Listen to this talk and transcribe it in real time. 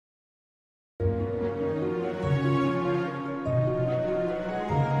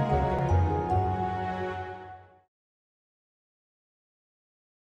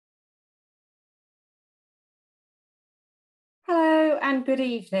and good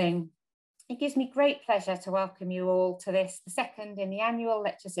evening. It gives me great pleasure to welcome you all to the second in the annual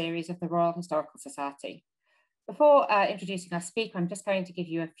lecture series of the Royal Historical Society. Before introducing our speaker, I'm just going to give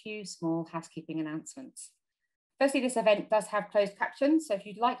you a few small housekeeping announcements. Firstly, this event does have closed captions, so if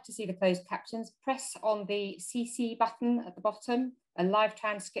you'd like to see the closed captions, press on the CC button at the bottom, a live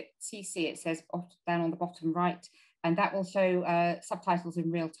transcript CC, it says down on the bottom right, and that will show subtitles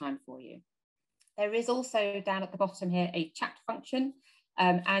in real time for you. There is also down at the bottom here a chat function,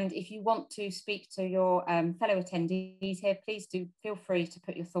 and if you want to speak to your fellow attendees here, please do feel free to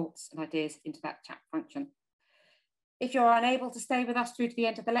put your thoughts and ideas into that chat function. If you're unable to stay with us through to the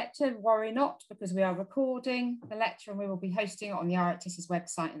end of the lecture, worry not, because we are recording the lecture and we will be hosting it on the RHS's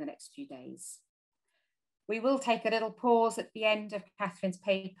website in the next few days. We will take a little pause at the end of Catherine's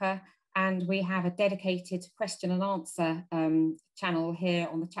paper, and we have a dedicated question and answer channel here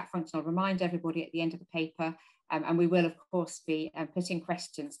on the chat function. I'll remind everybody at the end of the paper, and we will of course be putting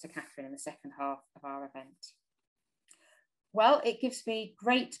questions to Catherine in the second half of our event. Well, it gives me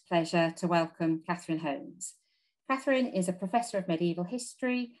great pleasure to welcome Catherine Holmes. Catherine is a Professor of Medieval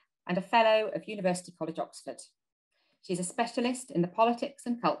History and a Fellow of University College, Oxford. She's a specialist in the politics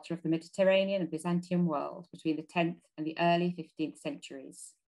and culture of the Mediterranean and Byzantium world between the 10th and the early 15th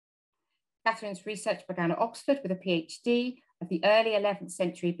centuries. Catherine's research began at Oxford with a PhD of the early 11th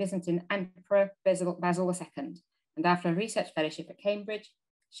century Byzantine Emperor Basil II, and after a research fellowship at Cambridge,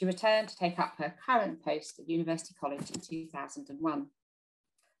 she returned to take up her current post at University College in 2001.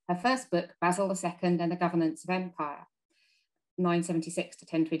 Her first book, Basil II and the Governance of Empire, 976 to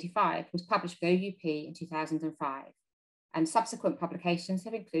 1025, was published with OUP in 2005, and subsequent publications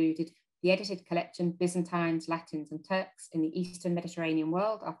have included the edited collection Byzantines, Latins and Turks in the Eastern Mediterranean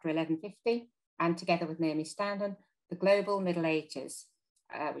World after 1150, and together with Naomi Standen, The Global Middle Ages,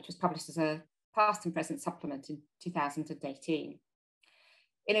 which was published as a past and present supplement in 2018.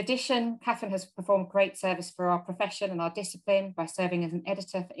 In addition, Catherine has performed great service for our profession and our discipline by serving as an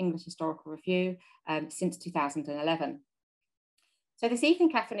editor for English Historical Review since 2011. So this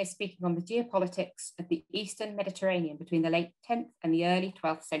evening, Catherine is speaking on the geopolitics of the Eastern Mediterranean between the late 10th and the early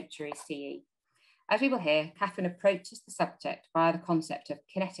 12th century CE. As we will hear, Catherine approaches the subject via the concept of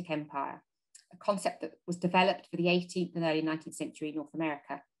kinetic empire, a concept that was developed for the 18th and early 19th century North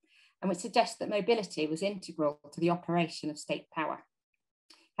America, and which suggests that mobility was integral to the operation of state power.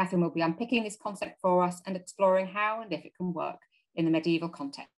 Catherine will be unpicking this concept for us and exploring how and if it can work in the medieval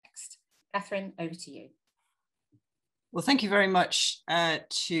context. Catherine, over to you. Well, thank you very much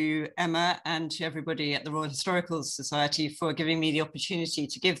to Emma and to everybody at the Royal Historical Society for giving me the opportunity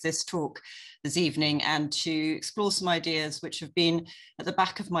to give this talk this evening and to explore some ideas which have been at the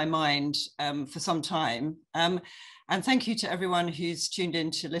back of my mind for some time. And thank you to everyone who's tuned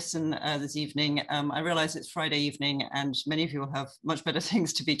in to listen this evening. I realize it's Friday evening and many of you will have much better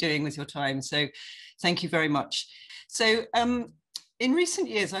things to be doing with your time. So thank you very much. So in recent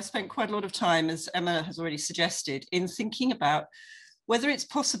years, I've spent quite a lot of time, as Emma has already suggested, in thinking about whether it's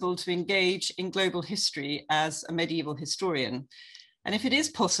possible to engage in global history as a medieval historian. And if it is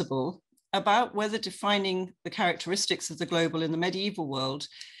possible, about whether defining the characteristics of the global in the medieval world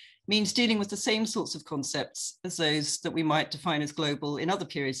means dealing with the same sorts of concepts as those that we might define as global in other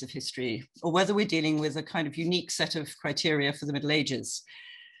periods of history, or whether we're dealing with a kind of unique set of criteria for the Middle Ages.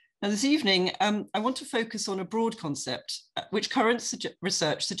 Now this evening, I want to focus on a broad concept, which current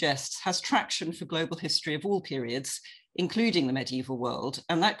research suggests has traction for global history of all periods, including the medieval world,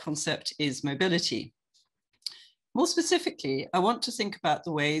 and that concept is mobility. More specifically, I want to think about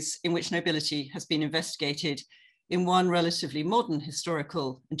the ways in which nobility has been investigated in one relatively modern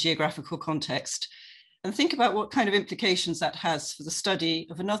historical and geographical context, and think about what kind of implications that has for the study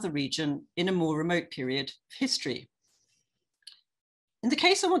of another region in a more remote period of history. In the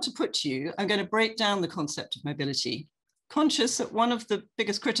case I want to put to you, I'm going to break down the concept of mobility, conscious that one of the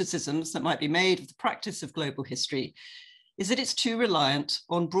biggest criticisms that might be made of the practice of global history is that it's too reliant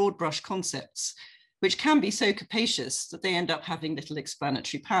on broad brush concepts, which can be so capacious that they end up having little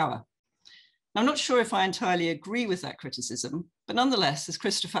explanatory power. I'm not sure if I entirely agree with that criticism, but nonetheless, as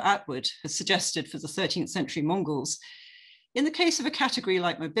Christopher Atwood has suggested for the 13th century Mongols, in the case of a category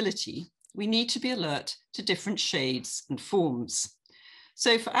like mobility, we need to be alert to different shades and forms.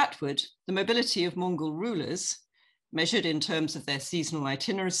 So for Atwood, the mobility of Mongol rulers, measured in terms of their seasonal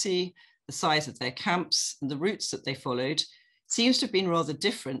itineracy, the size of their camps, and the routes that they followed, seems to have been rather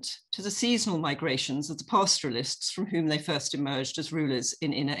different to the seasonal migrations of the pastoralists from whom they first emerged as rulers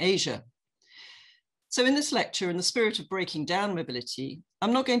in Inner Asia. So in this lecture, in the spirit of breaking down mobility,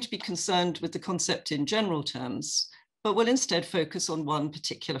 I'm not going to be concerned with the concept in general terms, but will instead focus on one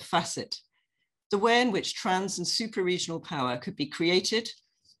particular facet, the way in which trans and super-regional power could be created,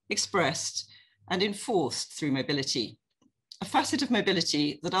 expressed, and enforced through mobility, a facet of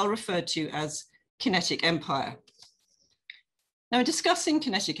mobility that I'll refer to as kinetic empire. Now, in discussing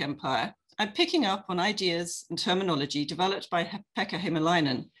kinetic empire, I'm picking up on ideas and terminology developed by Pekka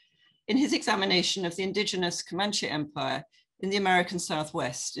Hämäläinen in his examination of the indigenous Comanche Empire in the American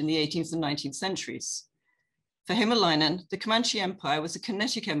Southwest in the 18th and 19th centuries. For Hämäläinen, the Comanche Empire was a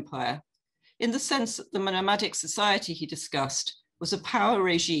kinetic empire in the sense that the nomadic society he discussed was a power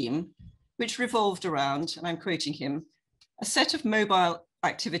regime which revolved around, and I'm quoting him, a set of mobile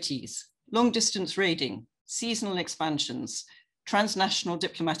activities, long-distance raiding, seasonal expansions, transnational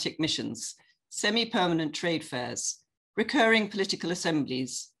diplomatic missions, semi-permanent trade fairs, recurring political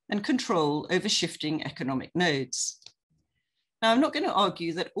assemblies, and control over shifting economic nodes. Now, I'm not going to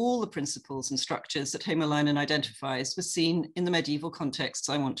argue that all the principles and structures that Hämäläinen identifies were seen in the medieval contexts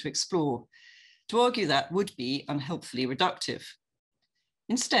I want to explore. To argue that would be unhelpfully reductive.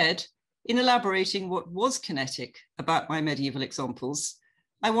 Instead, in elaborating what was kinetic about my medieval examples,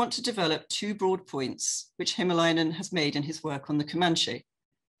 I want to develop two broad points which Hämäläinen has made in his work on the Comanche.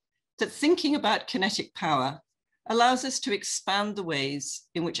 That thinking about kinetic power allows us to expand the ways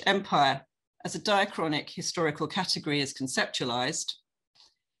in which empire as a diachronic historical category is conceptualized,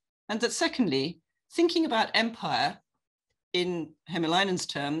 and that secondly, thinking about empire in Hämäläinen's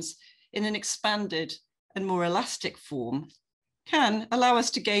terms in an expanded and more elastic form can allow us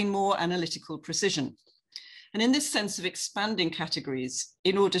to gain more analytical precision. And in this sense of expanding categories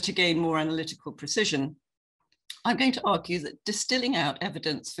in order to gain more analytical precision, I'm going to argue that distilling out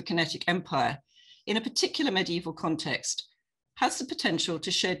evidence for kinetic empire in a particular medieval context has the potential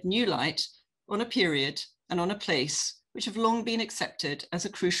to shed new light on a period and on a place which have long been accepted as a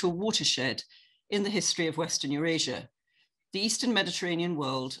crucial watershed in the history of Western Eurasia, the Eastern Mediterranean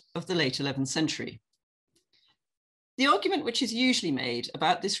world of the late 11th century. The argument which is usually made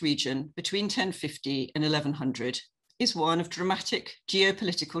about this region between 1050 and 1100 is one of dramatic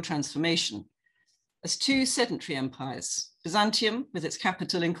geopolitical transformation, as two sedentary empires, Byzantium with its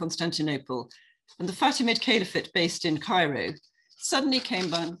capital in Constantinople and the Fatimid Caliphate based in Cairo, suddenly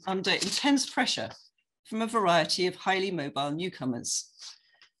came under intense pressure from a variety of highly mobile newcomers.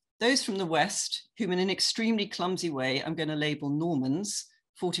 Those from the West, whom in an extremely clumsy way I'm going to label Normans,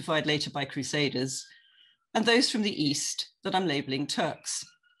 fortified later by Crusaders, and those from the East that I'm labeling Turks.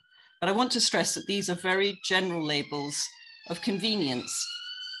 But I want to stress that these are very general labels of convenience,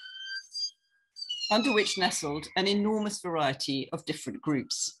 under which nestled an enormous variety of different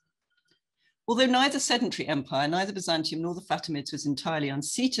groups. Although neither sedentary empire, neither Byzantium nor the Fatimids was entirely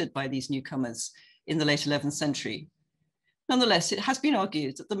unseated by these newcomers in the late 11th century, nonetheless, it has been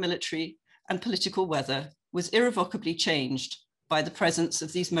argued that the military and political weather was irrevocably changed by the presence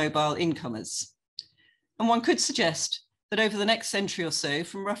of these mobile incomers. And one could suggest that over the next century or so,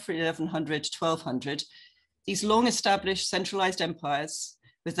 from roughly 1100 to 1200, these long-established centralized empires,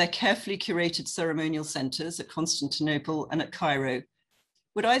 with their carefully curated ceremonial centers at Constantinople and at Cairo,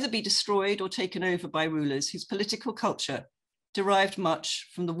 would either be destroyed or taken over by rulers whose political culture derived much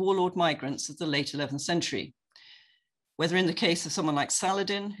from the warlord migrants of the late 11th century. Whether in the case of someone like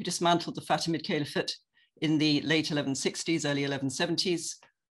Saladin, who dismantled the Fatimid Caliphate in the late 1160s, early 1170s,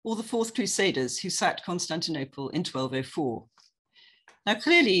 or the Fourth Crusaders, who sacked Constantinople in 1204. Now,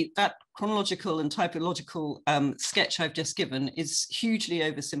 clearly, that chronological and typological sketch I've just given is hugely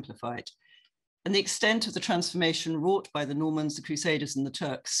oversimplified. And the extent of the transformation wrought by the Normans, the Crusaders, and the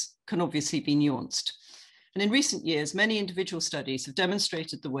Turks can obviously be nuanced. And in recent years, many individual studies have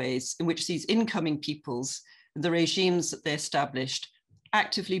demonstrated the ways in which these incoming peoples and the regimes that they established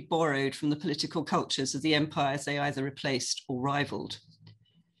actively borrowed from the political cultures of the empires they either replaced or rivaled.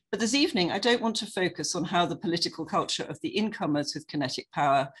 But this evening, I don't want to focus on how the political culture of the incomers with kinetic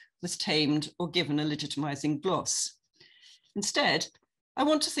power was tamed or given a legitimizing gloss. Instead, I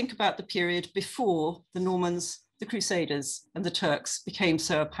want to think about the period before the Normans, the Crusaders, and the Turks became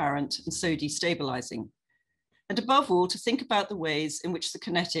so apparent and so destabilizing. And above all, to think about the ways in which the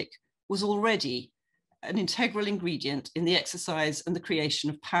kinetic was already an integral ingredient in the exercise and the creation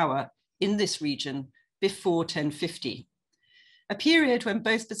of power in this region before 1050. A period when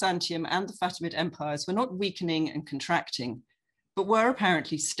both Byzantium and the Fatimid empires were not weakening and contracting, but were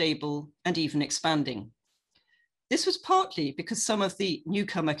apparently stable and even expanding. This was partly because some of the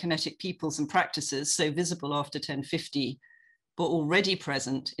newcomer kinetic peoples and practices so visible after 1050 were already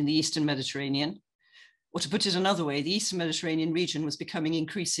present in the Eastern Mediterranean. Or to put it another way, the Eastern Mediterranean region was becoming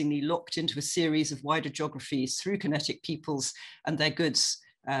increasingly locked into a series of wider geographies through kinetic peoples and their goods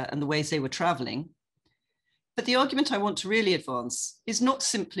and the ways they were traveling. But the argument I want to really advance is not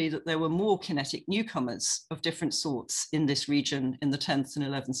simply that there were more kinetic newcomers of different sorts in this region in the 10th and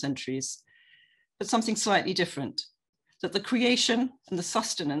 11th centuries, but something slightly different, that the creation and the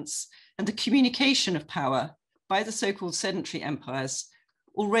sustenance and the communication of power by the so-called sedentary empires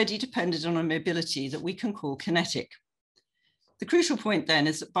already depended on a mobility that we can call kinetic. The crucial point then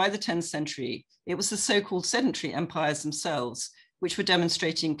is that by the 10th century, it was the so-called sedentary empires themselves which were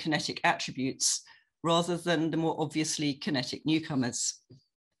demonstrating kinetic attributes rather than the more obviously kinetic newcomers.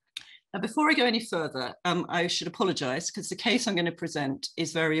 Now, before I go any further, I should apologize because the case I'm going to present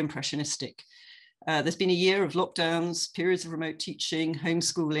is very impressionistic. There's been a year of lockdowns, periods of remote teaching,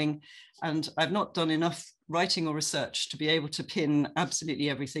 homeschooling, and I've not done enough writing or research to be able to pin absolutely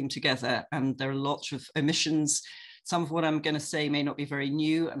everything together. And there are lots of omissions. Some of what I'm going to say may not be very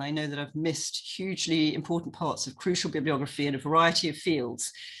new, and I know that I've missed hugely important parts of crucial bibliography in a variety of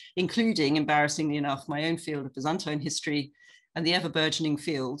fields, including, embarrassingly enough, my own field of Byzantine history and the ever-burgeoning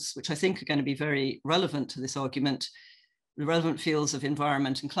fields, which I think are going to be very relevant to this argument, the relevant fields of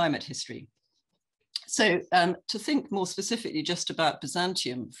environment and climate history. So to think more specifically just about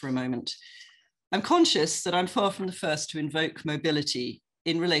Byzantium for a moment, I'm conscious that I'm far from the first to invoke mobility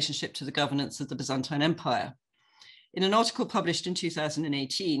in relationship to the governance of the Byzantine Empire. In an article published in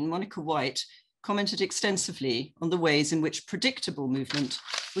 2018, Monica White commented extensively on the ways in which predictable movement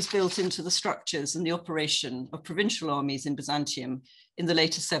was built into the structures and the operation of provincial armies in Byzantium in the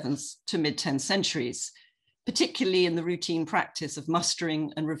later 7th to mid-10th centuries, particularly in the routine practice of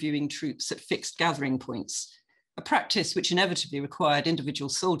mustering and reviewing troops at fixed gathering points, a practice which inevitably required individual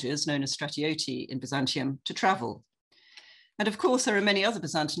soldiers, known as stratioti in Byzantium, to travel. And of course, there are many other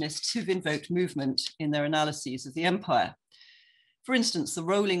Byzantinists who've invoked movement in their analyses of the empire. For instance, the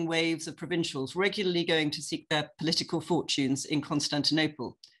rolling waves of provincials regularly going to seek their political fortunes in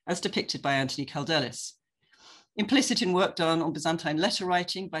Constantinople, as depicted by Anthony Kaldelis. Implicit in work done on Byzantine letter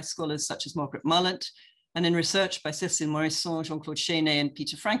writing by scholars such as Margaret Mullet, and in research by Cécile Morisson, Jean-Claude Chenet, and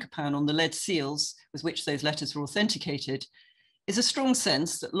Peter Frankopan on the lead seals with which those letters were authenticated, is a strong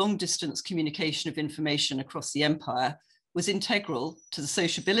sense that long-distance communication of information across the empire was integral to the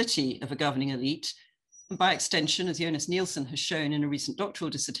sociability of a governing elite, and by extension, as Jonas Nielsen has shown in a recent doctoral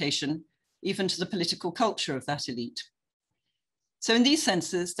dissertation, even to the political culture of that elite. So in these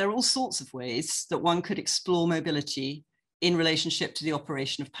senses, there are all sorts of ways that one could explore mobility in relationship to the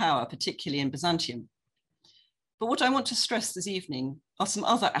operation of power, particularly in Byzantium. But what I want to stress this evening are some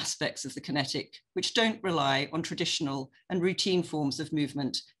other aspects of the kinetic which don't rely on traditional and routine forms of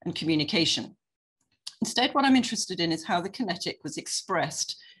movement and communication. Instead, what I'm interested in is how the kinetic was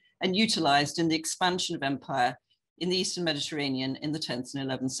expressed and utilized in the expansion of empire in the Eastern Mediterranean in the 10th and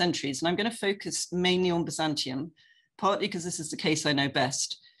 11th centuries. And I'm going to focus mainly on Byzantium, partly because this is the case I know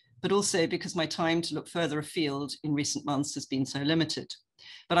best, but also because my time to look further afield in recent months has been so limited.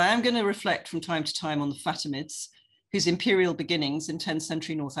 But I am going to reflect from time to time on the Fatimids, whose imperial beginnings in 10th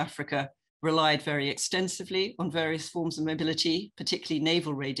century North Africa relied very extensively on various forms of mobility, particularly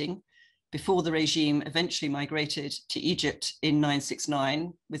naval raiding, before the regime eventually migrated to Egypt in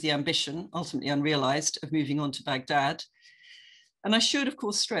 969 with the ambition, ultimately unrealized, of moving on to Baghdad. And I should, of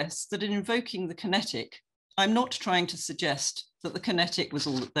course, stress that in invoking the kinetic, I'm not trying to suggest that the kinetic was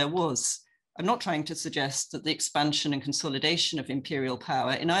all that there was. I'm not trying to suggest that the expansion and consolidation of imperial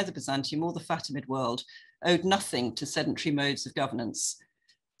power in either Byzantium or the Fatimid world owed nothing to sedentary modes of governance.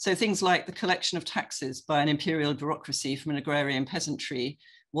 So things like the collection of taxes by an imperial bureaucracy from an agrarian peasantry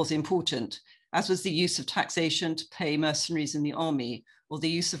was important, as was the use of taxation to pay mercenaries in the army, or the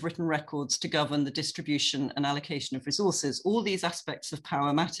use of written records to govern the distribution and allocation of resources. All these aspects of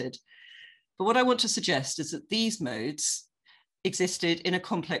power mattered. But what I want to suggest is that these modes existed in a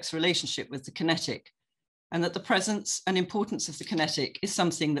complex relationship with the kinetic, and that the presence and importance of the kinetic is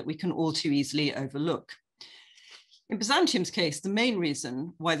something that we can all too easily overlook. In Byzantium's case, the main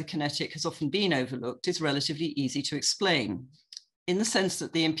reason why the kinetic has often been overlooked is relatively easy to explain, in the sense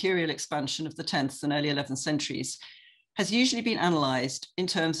that the imperial expansion of the 10th and early 11th centuries has usually been analysed in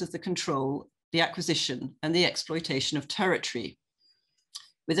terms of the control, the acquisition, and the exploitation of territory,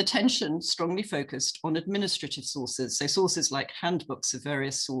 with attention strongly focused on administrative sources, so sources like handbooks of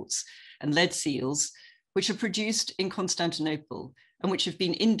various sorts and lead seals, which are produced in Constantinople and which have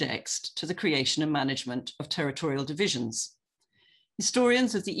been indexed to the creation and management of territorial divisions.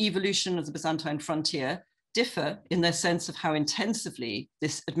 Historians of the evolution of the Byzantine frontier differ in their sense of how intensively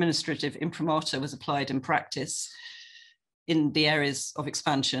this administrative imprimatur was applied in practice in the areas of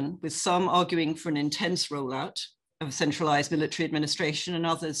expansion, with some arguing for an intense rollout of centralized military administration and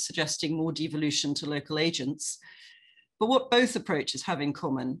others suggesting more devolution to local agents. But what both approaches have in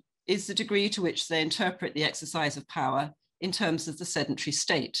common is the degree to which they interpret the exercise of power in terms of the sedentary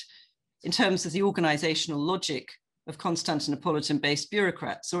state, in terms of the organizational logic of Constantinopolitan-based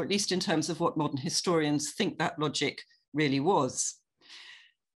bureaucrats, or at least in terms of what modern historians think that logic really was.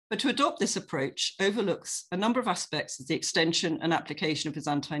 But to adopt this approach overlooks a number of aspects of the extension and application of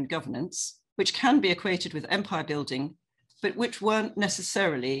Byzantine governance, which can be equated with empire building, but which weren't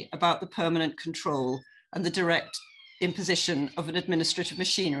necessarily about the permanent control and the direct imposition of an administrative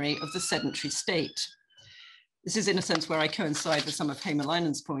machinery of the sedentary state. This is in a sense where I coincide with some of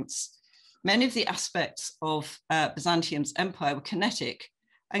Hämäläinen's points. Many of the aspects of Byzantium's empire were kinetic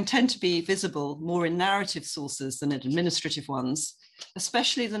and tend to be visible more in narrative sources than in administrative ones,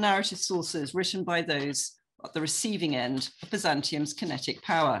 especially the narrative sources written by those at the receiving end of Byzantium's kinetic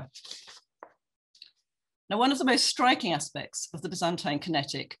power. Now, one of the most striking aspects of the Byzantine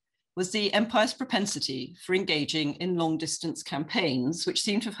kinetic was the empire's propensity for engaging in long-distance campaigns, which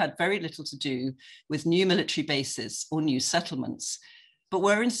seem to have had very little to do with new military bases or new settlements, but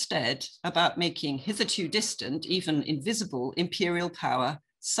were instead about making hitherto distant, even invisible imperial power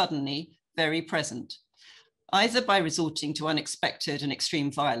suddenly very present, either by resorting to unexpected and extreme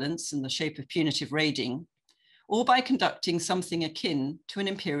violence in the shape of punitive raiding, or by conducting something akin to an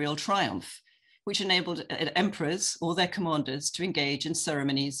imperial triumph, which enabled emperors or their commanders to engage in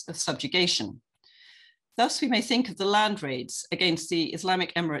ceremonies of subjugation. Thus, we may think of the land raids against the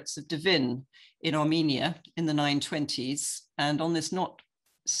Islamic Emirates of Divin in Armenia in the 920s. And on this not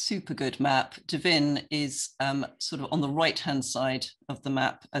super good map, Divin is sort of on the right-hand side of the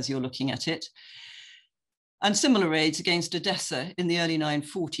map as you're looking at it. And similar raids against Edessa in the early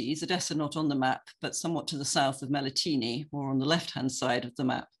 940s, Edessa not on the map, but somewhat to the south of Melitini, or on the left-hand side of the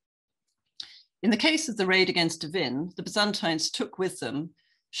map. In the case of the raid against Divin, the Byzantines took with them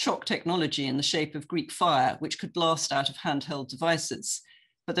shock technology in the shape of Greek fire, which could blast out of handheld devices,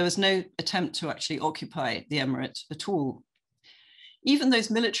 but there was no attempt to actually occupy the emirate at all. Even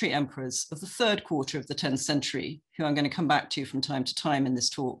those military emperors of the third quarter of the 10th century, who I'm going to come back to from time to time in this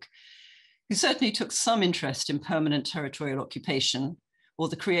talk, who certainly took some interest in permanent territorial occupation or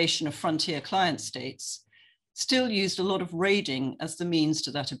the creation of frontier client states, still used a lot of raiding as the means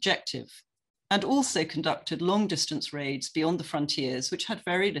to that objective, and also conducted long-distance raids beyond the frontiers, which had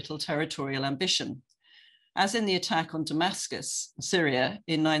very little territorial ambition, as in the attack on Damascus, Syria,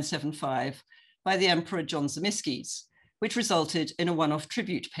 in 975 by the Emperor John Zimisces, which resulted in a one-off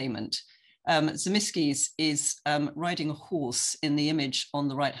tribute payment. Zimisces is riding a horse in the image on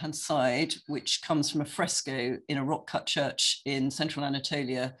the right-hand side, which comes from a fresco in a rock-cut church in central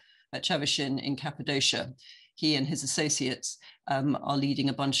Anatolia at Chavashin in Cappadocia. He and his associates are leading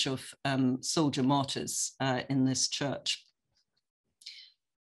a bunch of soldier martyrs in this church.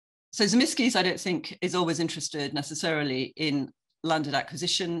 So Zimisces, I don't think, is always interested necessarily in landed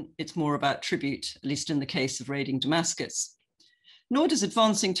acquisition. It's more about tribute, at least in the case of raiding Damascus. Nor does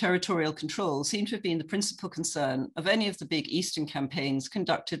advancing territorial control seem to have been the principal concern of any of the big Eastern campaigns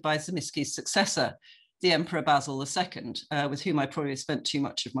conducted by Zimisces' successor, the Emperor Basil II, with whom I probably spent too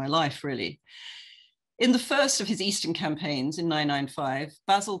much of my life, really. In the first of his Eastern campaigns in 995,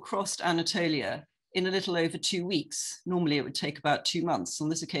 Basil crossed Anatolia in a little over 2 weeks. Normally it would take about 2 months. On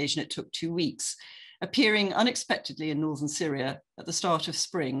this occasion, it took 2 weeks, appearing unexpectedly in northern Syria at the start of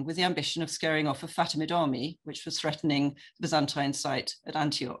spring with the ambition of scaring off a Fatimid army, which was threatening the Byzantine site at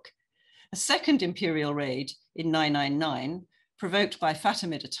Antioch. A second imperial raid in 999, provoked by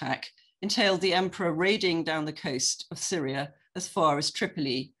Fatimid attack, entailed the emperor raiding down the coast of Syria as far as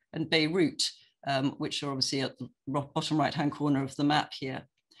Tripoli and Beirut, which are obviously at the bottom right-hand corner of the map here.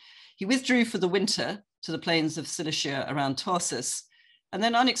 He withdrew for the winter to the plains of Cilicia around Tarsus, and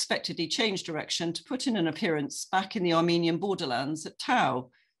then unexpectedly changed direction to put in an appearance back in the Armenian borderlands at Tau,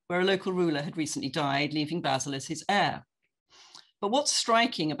 where a local ruler had recently died, leaving Basil as his heir. But what's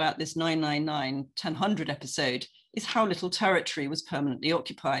striking about this 999-1000 episode is how little territory was permanently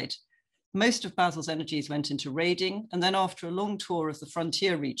occupied. Most of Basil's energies went into raiding, and then after a long tour of the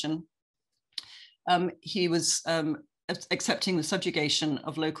frontier region, he was accepting the subjugation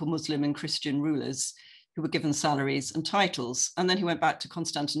of local Muslim and Christian rulers who were given salaries and titles. And then he went back to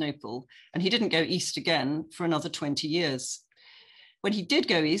Constantinople, and he didn't go east again for another 20 years. When he did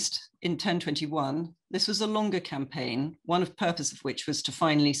go east in 1021, this was a longer campaign, one of the purpose of which was to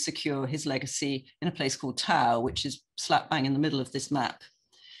finally secure his legacy in a place called Tau, which is slap bang in the middle of this map.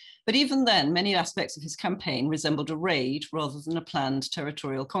 But even then, many aspects of his campaign resembled a raid rather than a planned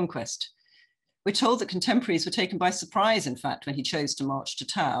territorial conquest. We're told that contemporaries were taken by surprise, in fact, when he chose to march to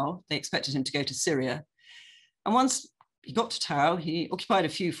Tau. They expected him to go to Syria. And once he got to Tau, he occupied a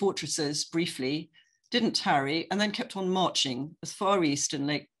few fortresses briefly, didn't tarry, and then kept on marching as far east and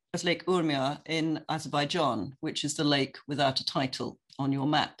as Lake Urmia in Azerbaijan, which is the lake without a title on your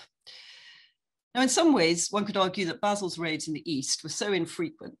map. Now, in some ways, one could argue that Basil's raids in the east were so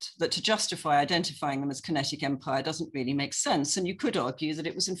infrequent that to justify identifying them as Kinetic Empire doesn't really make sense. And you could argue that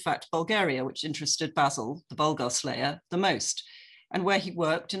it was in fact Bulgaria which interested Basil, the Bulgar slayer, the most, and where he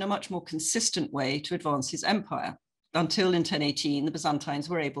worked in a much more consistent way to advance his empire, until in 1018, the Byzantines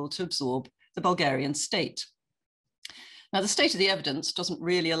were able to absorb the Bulgarian state. Now, the state of the evidence doesn't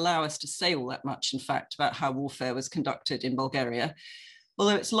really allow us to say all that much, in fact, about how warfare was conducted in Bulgaria,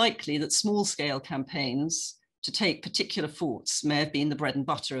 although it's likely that small-scale campaigns to take particular forts may have been the bread and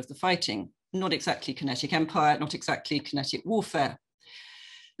butter of the fighting, not exactly kinetic empire, not exactly kinetic warfare.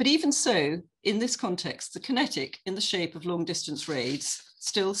 But even so, in this context, the kinetic in the shape of long-distance raids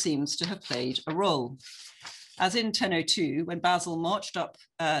still seems to have played a role. As in 1002, when Basil marched up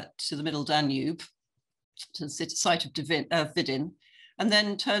to the middle Danube, to the site of Vidin, and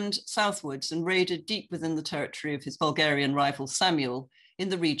then turned southwards and raided deep within the territory of his Bulgarian rival Samuel in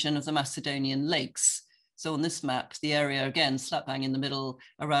the region of the Macedonian lakes. So on this map, the area again slap bang in the middle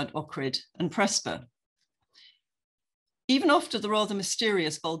around Ohrid and Prespa. Even after the rather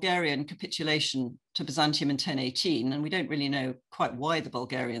mysterious Bulgarian capitulation to Byzantium in 1018, and we don't really know quite why the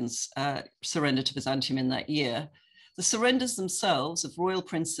Bulgarians surrendered to Byzantium in that year, the surrenders themselves of royal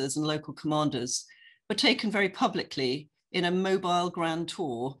princes and local commanders were taken very publicly in a mobile grand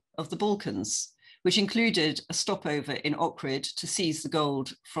tour of the Balkans, which included a stopover in Ohrid to seize the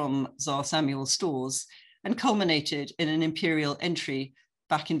gold from Tsar Samuel's stores, and culminated in an imperial entry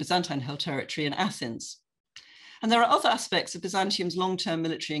back in Byzantine-held territory in Athens. And there are other aspects of Byzantium's long-term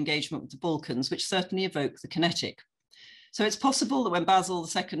military engagement with the Balkans which certainly evoke the kinetic. So it's possible that when Basil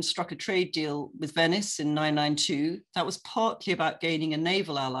II struck a trade deal with Venice in 992, that was partly about gaining a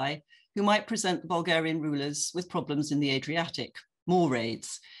naval ally who might present the Bulgarian rulers with problems in the Adriatic, more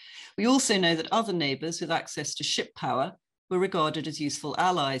raids. We also know that other neighbors with access to ship power were regarded as useful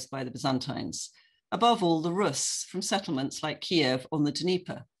allies by the Byzantines, above all the Rus from settlements like Kiev on the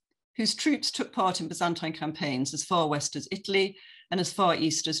Dnieper, whose troops took part in Byzantine campaigns as far west as Italy and as far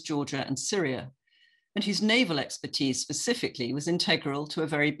east as Georgia and Syria, and whose naval expertise specifically was integral to a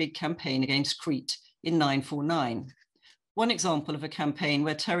very big campaign against Crete in 949. One example of a campaign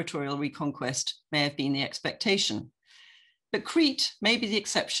where territorial reconquest may have been the expectation. But Crete may be the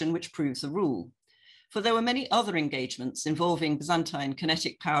exception which proves the rule, for there were many other engagements involving Byzantine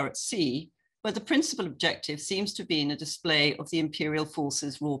kinetic power at sea, where the principal objective seems to have been a display of the imperial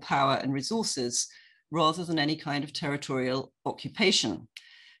forces' raw power and resources, rather than any kind of territorial occupation.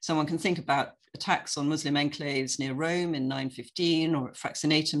 Someone can think about attacks on Muslim enclaves near Rome in 915 or at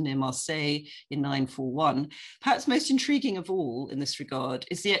Fraxinatum near Marseille in 941. Perhaps most intriguing of all in this regard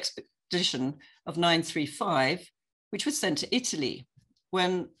is the expedition of 935, which was sent to Italy,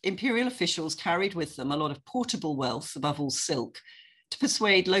 when imperial officials carried with them a lot of portable wealth, above all silk, to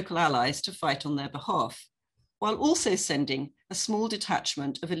persuade local allies to fight on their behalf, while also sending a small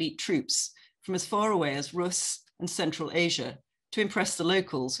detachment of elite troops from as far away as Rus and Central Asia to impress the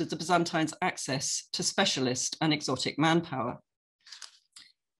locals with the Byzantines' access to specialist and exotic manpower.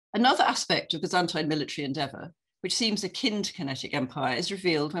 Another aspect of Byzantine military endeavor, which seems akin to kinetic empire, is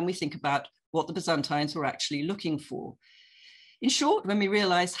revealed when we think about what the Byzantines were actually looking for. In short, when we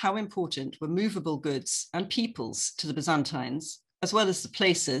realize how important were movable goods and peoples to the Byzantines, as well as the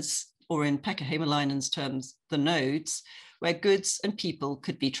places, or in Pekka Hämäläinen's terms, the nodes, where goods and people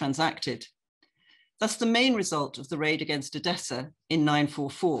could be transacted. Thus, the main result of the raid against Edessa in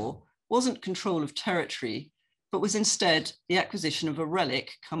 944 wasn't control of territory, but was instead the acquisition of a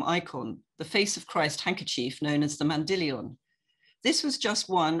relic come icon, the face of Christ handkerchief known as the Mandylion. This was just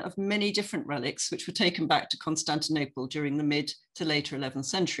one of many different relics which were taken back to Constantinople during the mid to later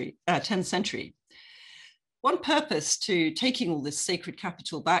 10th century. One purpose to taking all this sacred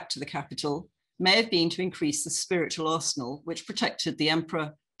capital back to the capital may have been to increase the spiritual arsenal which protected the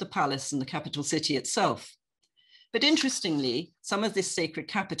emperor, the palace, and the capital city itself. But interestingly, some of this sacred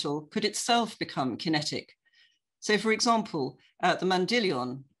capital could itself become kinetic. So for example, the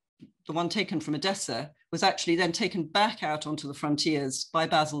Mandylion, the one taken from Edessa, was actually then taken back out onto the frontiers by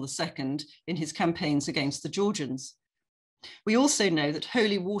Basil II in his campaigns against the Georgians. We also know that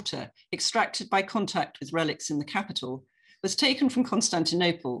holy water extracted by contact with relics in the capital was taken from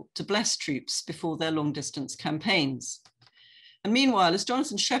Constantinople to bless troops before their long-distance campaigns. And meanwhile, as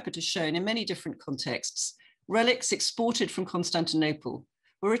Jonathan Shepherd has shown in many different contexts, relics exported from Constantinople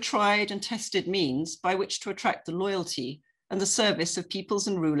were a tried and tested means by which to attract the loyalty and the service of peoples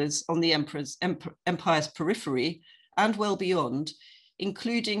and rulers on the empire's periphery and well beyond,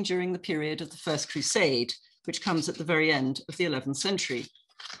 including during the period of the First Crusade, which comes at the very end of the 11th century.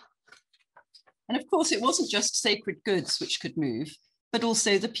 And of course, it wasn't just sacred goods which could move, but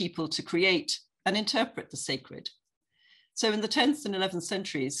also the people to create and interpret the sacred. So in the 10th and 11th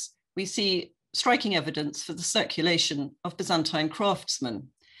centuries, we see striking evidence for the circulation of Byzantine craftsmen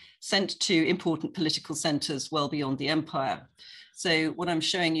sent to important political centers well beyond the empire. So what I'm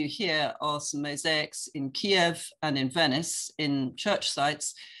showing you here are some mosaics in Kiev and in Venice, in church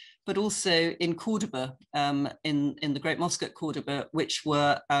sites, but also in Cordoba, in the Great Mosque at Cordoba, which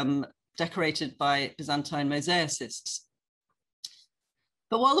were decorated by Byzantine mosaicists.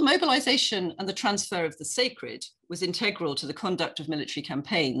 But while the mobilization and the transfer of the sacred was integral to the conduct of military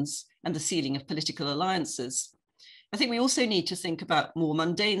campaigns and the sealing of political alliances, I think we also need to think about more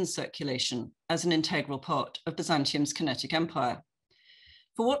mundane circulation as an integral part of Byzantium's kinetic empire.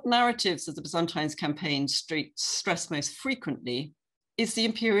 For what narratives of the Byzantines' campaign stress most frequently is the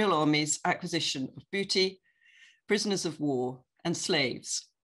imperial army's acquisition of booty, prisoners of war, and slaves.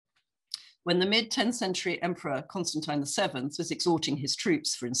 When the mid-10th century Emperor Constantine VII was exhorting his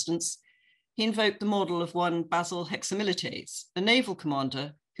troops, for instance, he invoked the model of one Basil Hexamilites, a naval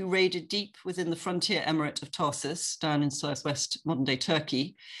commander who raided deep within the frontier emirate of Tarsus, down in southwest modern-day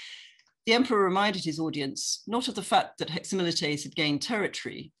Turkey. The emperor reminded his audience not of the fact that Hexamilites had gained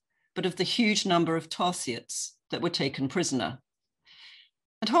territory, but of the huge number of Tarsians that were taken prisoner.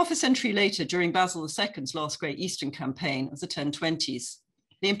 And half a century later, during Basil II's last great Eastern campaign of the 1020s,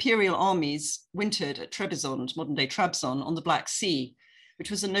 the imperial armies wintered at Trebizond, modern-day Trabzon, on the Black Sea, which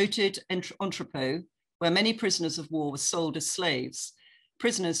was a noted entrepot where many prisoners of war were sold as slaves,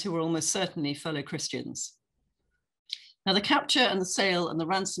 prisoners who were almost certainly fellow Christians. Now, the capture and the sale and the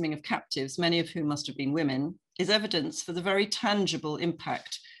ransoming of captives, many of whom must have been women, is evidence for the very tangible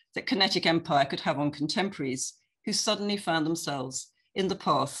impact that kinetic empire could have on contemporaries who suddenly found themselves in the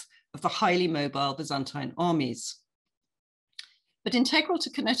path of the highly mobile Byzantine armies. But integral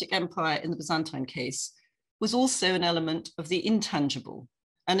to kinetic empire in the Byzantine case was also an element of the intangible,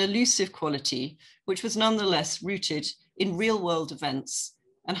 an elusive quality, which was nonetheless rooted in real-world events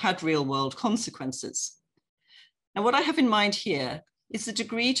and had real-world consequences. Now, what I have in mind here is the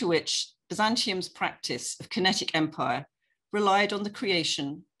degree to which Byzantium's practice of kinetic empire relied on the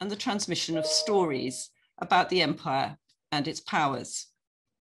creation and the transmission of stories about the empire and its powers.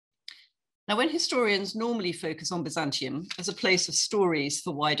 Now, when historians normally focus on Byzantium as a place of stories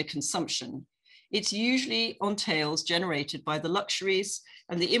for wider consumption, it's usually on tales generated by the luxuries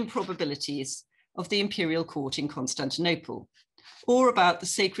and the improbabilities of the imperial court in Constantinople, or about the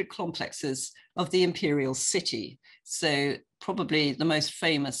sacred complexes of the imperial city. So probably the most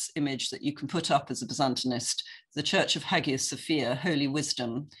famous image that you can put up as a Byzantinist, the Church of Hagia Sophia, Holy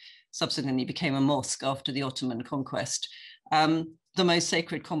Wisdom, subsequently became a mosque after the Ottoman conquest. The most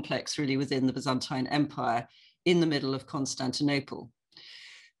sacred complex really within the Byzantine Empire in the middle of Constantinople,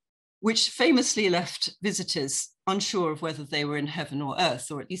 which famously left visitors unsure of whether they were in heaven or earth,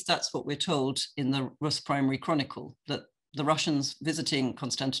 or at least that's what we're told in the Rus Primary Chronicle, that the Russians visiting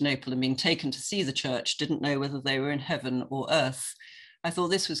Constantinople and being taken to see the church didn't know whether they were in heaven or earth. I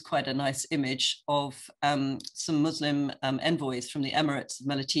thought this was quite a nice image of some Muslim envoys from the Emirates of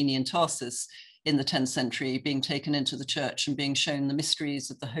Melitene and Tarsus in the 10th century being taken into the church and being shown the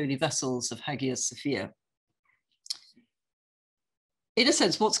mysteries of the holy vessels of Hagia Sophia. In a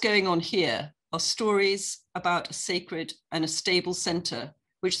sense, what's going on here are stories about a sacred and a stable center,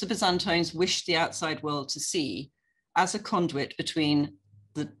 which the Byzantines wished the outside world to see as a conduit between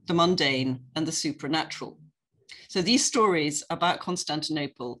the mundane and the supernatural. So these stories about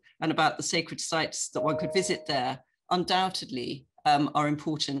Constantinople and about the sacred sites that one could visit there undoubtedly are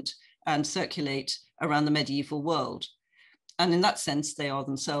important and circulate around the medieval world. And in that sense, they are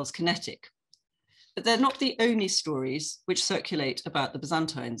themselves kinetic. But they're not the only stories which circulate about the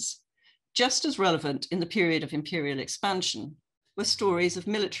Byzantines. Just as relevant in the period of imperial expansion were stories of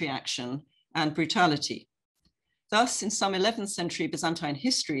military action and brutality. Thus, in some 11th century Byzantine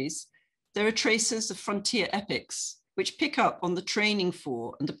histories, there are traces of frontier epics which pick up on the training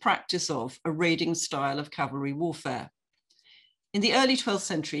for and the practice of a raiding style of cavalry warfare. In the early 12th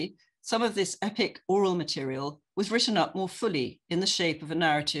century, some of this epic oral material was written up more fully in the shape of a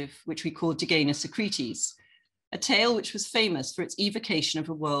narrative which we call Digenis Secretis, a tale which was famous for its evocation of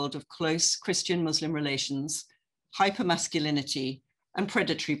a world of close Christian-Muslim relations, hypermasculinity, and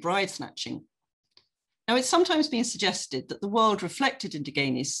predatory bride snatching. Now, it's sometimes been suggested that the world reflected in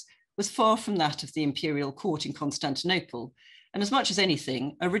Digenis was far from that of the imperial court in Constantinople, and as much as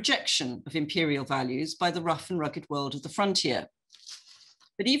anything, a rejection of imperial values by the rough and rugged world of the frontier.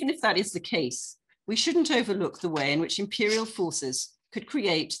 But even if that is the case, we shouldn't overlook the way in which imperial forces could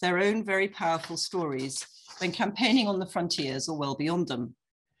create their own very powerful stories when campaigning on the frontiers or well beyond them.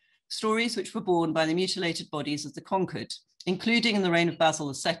 stories which were borne by the mutilated bodies of the conquered, including in the reign of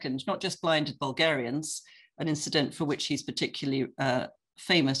Basil II, not just blinded Bulgarians, an incident for which he's particularly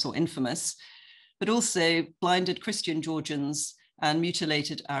famous or infamous, but also blinded Christian Georgians and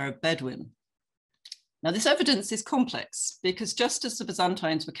mutilated Arab Bedouin. Now, this evidence is complex because just as the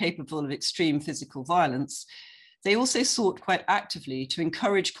Byzantines were capable of extreme physical violence, they also sought quite actively to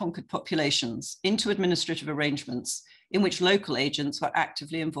encourage conquered populations into administrative arrangements in which local agents were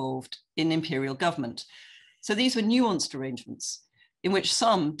actively involved in imperial government. So these were nuanced arrangements in which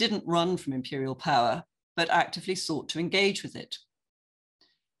some didn't run from imperial power, but actively sought to engage with it.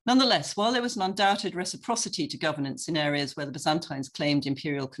 Nonetheless, while there was an undoubted reciprocity to governance in areas where the Byzantines claimed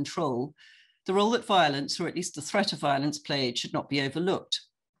imperial control, the role that violence, or at least the threat of violence, played should not be overlooked.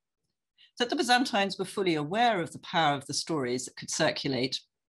 That the Byzantines were fully aware of the power of the stories that could circulate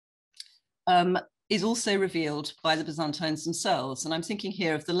is also revealed by the Byzantines themselves. And I'm thinking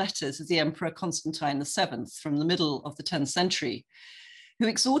here of the letters of the Emperor Constantine VII from the middle of the 10th century, who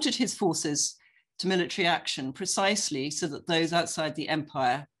exhorted his forces to military action precisely so that those outside the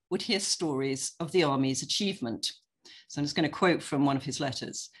empire would hear stories of the army's achievement. So I'm just going to quote from one of his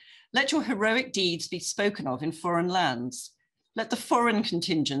letters. "Let your heroic deeds be spoken of in foreign lands. Let the foreign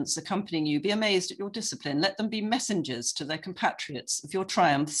contingents accompanying you be amazed at your discipline. Let them be messengers to their compatriots of your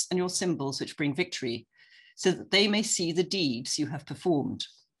triumphs and your symbols which bring victory, so that they may see the deeds you have performed."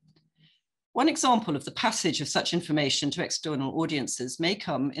 One example of the passage of such information to external audiences may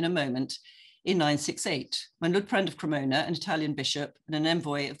come in a moment in 968, when Liutprand of Cremona, an Italian bishop and an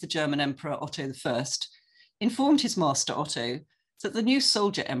envoy of the German Emperor Otto I, informed his master Otto that the new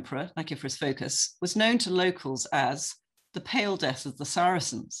soldier emperor, Nicephorus Phocas, was known to locals as the pale death of the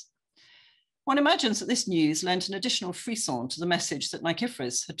Saracens. One imagines that this news lent an additional frisson to the message that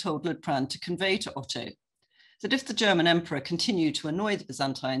Nicephorus had told Liutprand to convey to Otto, that if the German emperor continued to annoy the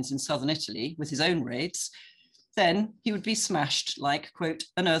Byzantines in southern Italy with his own raids, then he would be smashed like, quote,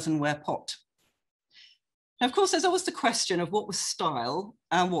 an earthenware pot. Now, of course, there's always the question of what was style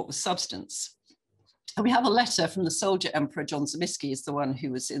and what was substance. And we have a letter from the soldier emperor John Zamiski, is the one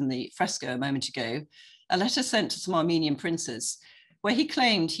who was in the fresco a moment ago, a letter sent to some Armenian princes, where he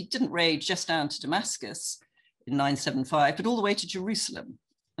claimed he didn't raid just down to Damascus in 975, but all the way to Jerusalem.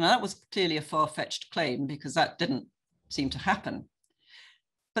 And that was clearly a far-fetched claim because that didn't seem to happen.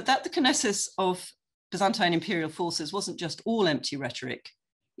 But that the kinesis of Byzantine imperial forces wasn't just all empty rhetoric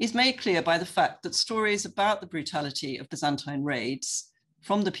is made clear by the fact that stories about the brutality of Byzantine raids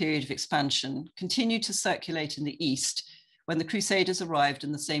from the period of expansion continued to circulate in the East when the Crusaders arrived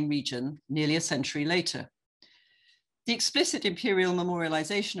in the same region nearly a century later. The explicit imperial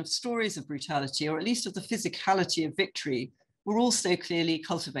memorialization of stories of brutality, or at least of the physicality of victory, were also clearly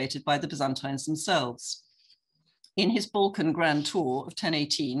cultivated by the Byzantines themselves. In his Balkan Grand Tour of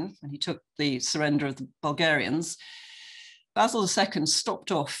 1018, when he took the surrender of the Bulgarians, Basil II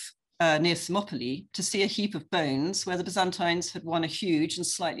stopped off near Thermopylae to see a heap of bones where the Byzantines had won a huge and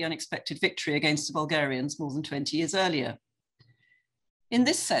slightly unexpected victory against the Bulgarians more than 20 years earlier. In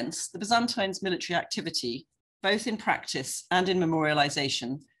this sense, the Byzantines' military activity, both in practice and in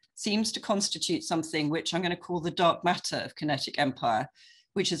memorialization, seems to constitute something which I'm going to call the dark matter of kinetic empire,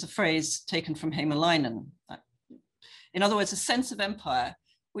 which is a phrase taken from Hämäläinen. In other words, a sense of empire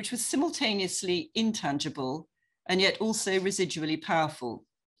which was simultaneously intangible and yet also residually powerful.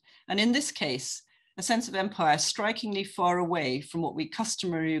 And in this case, a sense of empire strikingly far away from what we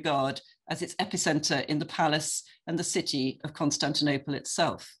customarily regard as its epicenter in the palace and the city of Constantinople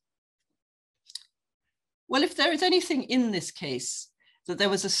itself. Well, if there is anything in this case that there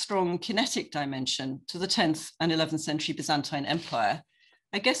was a strong kinetic dimension to the 10th and 11th century Byzantine Empire,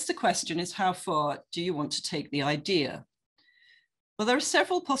 I guess the question is, how far do you want to take the idea? Well, there are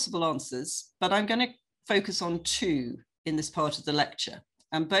several possible answers, but I'm going to focus on two in this part of the lecture,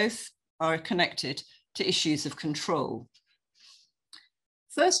 and both are connected to issues of control.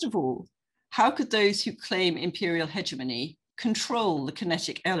 First of all, how could those who claim imperial hegemony control the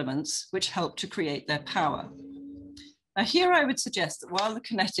kinetic elements which help to create their power? Now, here I would suggest that while the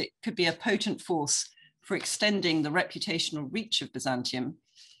kinetic could be a potent force for extending the reputational reach of Byzantium,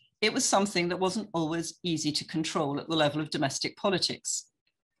 it was something that wasn't always easy to control at the level of domestic politics.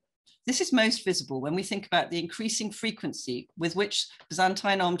 This is most visible when we think about the increasing frequency with which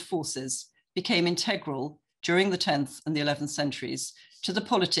Byzantine armed forces became integral during the 10th and the 11th centuries to the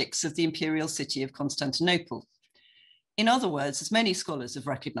politics of the imperial city of Constantinople. In other words, as many scholars have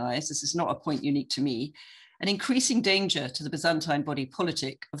recognized, this is not a point unique to me, an increasing danger to the Byzantine body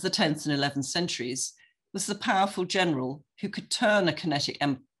politic of the 10th and 11th centuries was the powerful general who could turn a kinetic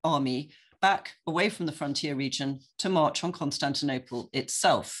army back away from the frontier region to march on Constantinople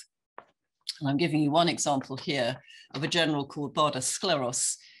itself. And I'm giving you one example here of a general called Barda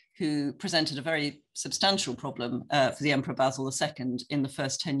Skleros, who presented a very substantial problem for the Emperor Basil II in the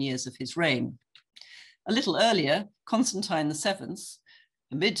first 10 years of his reign. A little earlier, Constantine VII,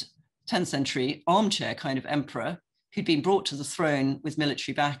 a mid-10th century armchair kind of emperor who'd been brought to the throne with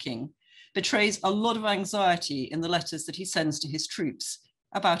military backing, betrays a lot of anxiety in the letters that he sends to his troops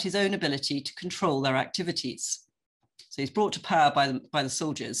about his own ability to control their activities. So he's brought to power by the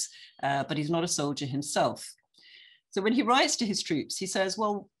soldiers, but he's not a soldier himself. So when he writes to his troops, he says,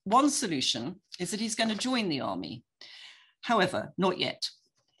 well, one solution is that he's going to join the army. However, not yet.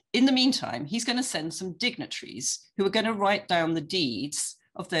 In the meantime, he's going to send some dignitaries who are going to write down the deeds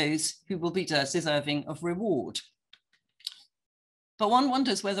of those who will be deserving of reward. But one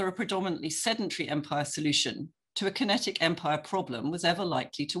wonders whether a predominantly sedentary empire solution to a kinetic empire problem was ever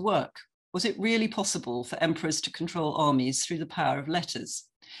likely to work. Was it really possible for emperors to control armies through the power of letters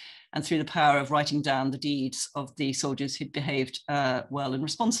and through the power of writing down the deeds of the soldiers who'd behaved well and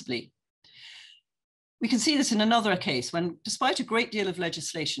responsibly? We can see this in another case when, despite a great deal of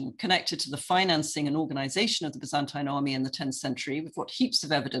legislation connected to the financing and organization of the Byzantine army in the 10th century, with what heaps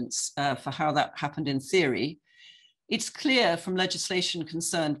of evidence for how that happened in theory, it's clear from legislation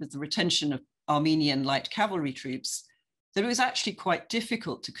concerned with the retention of Armenian light cavalry troops that it was actually quite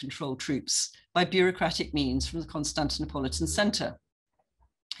difficult to control troops by bureaucratic means from the Constantinopolitan center.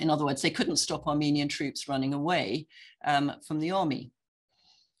 In other words, they couldn't stop Armenian troops running away from the army.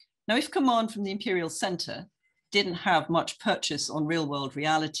 Now, if command from the imperial center didn't have much purchase on real-world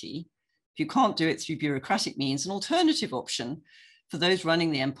reality, if you can't do it through bureaucratic means, an alternative option for those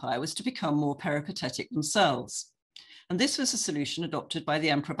running the empire was to become more peripatetic themselves. And this was a solution adopted by the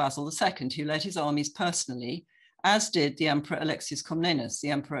Emperor Basil II, who led his armies personally, as did the Emperor Alexius Comnenus,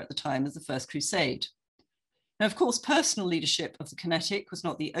 the emperor at the time of the First Crusade. Now, of course, personal leadership of the Kinetic was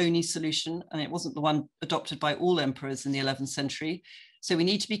not the only solution, and it wasn't the one adopted by all emperors in the 11th century. So we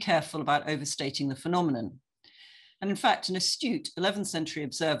need to be careful about overstating the phenomenon. And in fact, an astute 11th century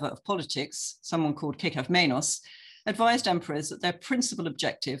observer of politics, someone called Kekavmenos, advised emperors that their principal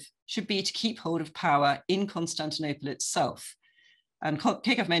objective should be to keep hold of power in Constantinople itself. And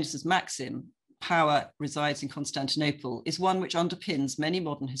Kekavmenos's maxim, power resides in Constantinople, is one which underpins many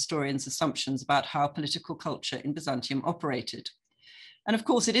modern historians' assumptions about how political culture in Byzantium operated. And of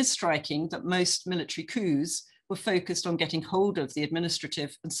course, it is striking that most military coups were focused on getting hold of the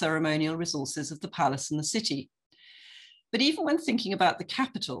administrative and ceremonial resources of the palace and the city. But even when thinking about the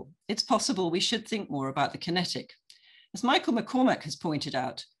capital, it's possible we should think more about the Kinetic. As Michael McCormack has pointed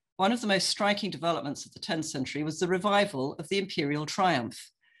out, one of the most striking developments of the 10th century was the revival of the imperial triumph,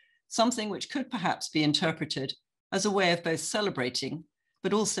 something which could perhaps be interpreted as a way of both celebrating,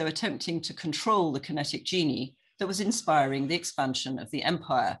 but also attempting to control the kinetic genie that was inspiring the expansion of the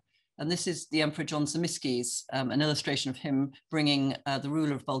empire. And this is the Emperor John Zimisky's, an illustration of him bringing the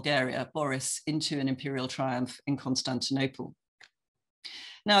ruler of Bulgaria, Boris, into an imperial triumph in Constantinople.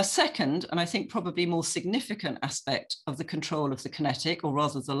 Now, a second, and I think probably more significant aspect of the control of the Kinetic, or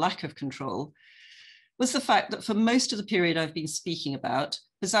rather the lack of control, was the fact that for most of the period I've been speaking about,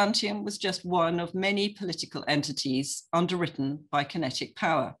 Byzantium was just one of many political entities underwritten by kinetic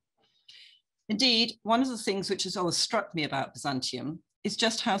power. Indeed, one of the things which has always struck me about Byzantium is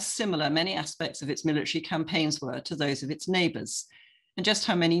just how similar many aspects of its military campaigns were to those of its neighbors, and just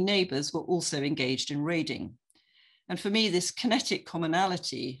how many neighbors were also engaged in raiding. And for me, this kinetic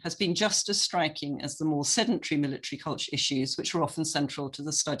commonality has been just as striking as the more sedentary military culture issues, which are often central to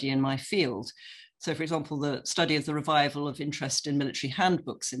the study in my field. So, for example, the study of the revival of interest in military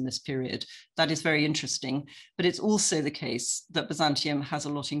handbooks in this period, that is very interesting. But it's also the case that Byzantium has a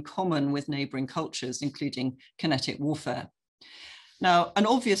lot in common with neighboring cultures, including kinetic warfare. Now, an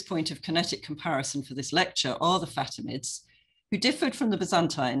obvious point of kinetic comparison for this lecture are the Fatimids, who differed from the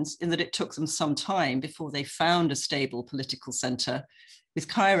Byzantines in that it took them some time before they found a stable political center, with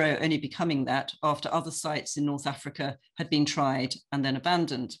Cairo only becoming that after other sites in North Africa had been tried and then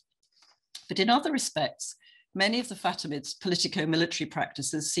abandoned. But in other respects, many of the Fatimids' politico-military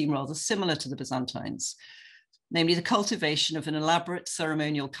practices seem rather similar to the Byzantines, namely the cultivation of an elaborate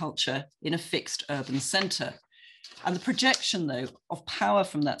ceremonial culture in a fixed urban center, and the projection, though, of power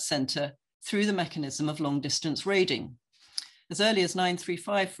from that center through the mechanism of long-distance raiding. As early as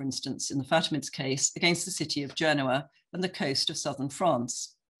 935, for instance, in the Fatimids' case, against the city of Genoa and the coast of southern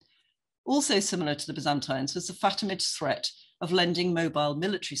France. Also similar to the Byzantines was the Fatimids' threat of lending mobile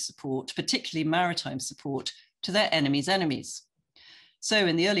military support, particularly maritime support, to their enemies' enemies. So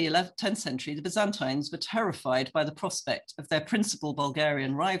in the early 10th century, the Byzantines were terrified by the prospect of their principal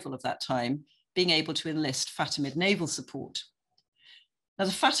Bulgarian rival of that time being able to enlist Fatimid naval support. Now,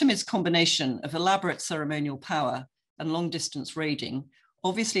 the Fatimids' combination of elaborate ceremonial power and long-distance raiding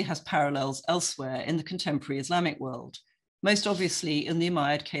obviously has parallels elsewhere in the contemporary Islamic world, most obviously in the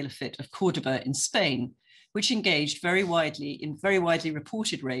Umayyad Caliphate of Cordoba in Spain, which engaged very widely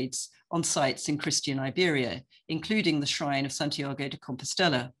reported raids on sites in Christian Iberia, including the shrine of Santiago de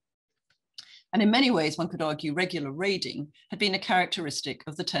Compostela. And in many ways, one could argue regular raiding had been a characteristic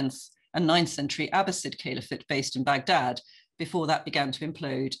of the 10th and 9th century Abbasid Caliphate based in Baghdad, before that began to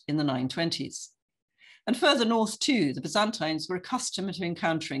implode in the 920s. And further north too, the Byzantines were accustomed to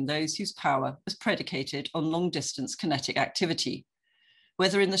encountering those whose power was predicated on long-distance kinetic activity,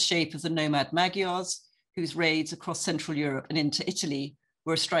 whether in the shape of the nomad Magyars, whose raids across Central Europe and into Italy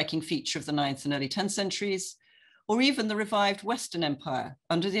were a striking feature of the 9th and early 10th centuries, or even the revived Western Empire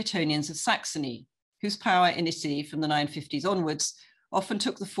under the Ottonians of Saxony, whose power in Italy from the 950s onwards often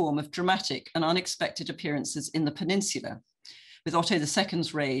took the form of dramatic and unexpected appearances in the peninsula, with Otto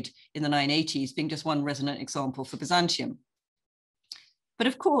II's raid in the 980s being just one resonant example for Byzantium. But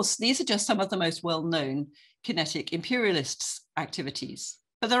of course, these are just some of the most well-known kinetic imperialists' activities.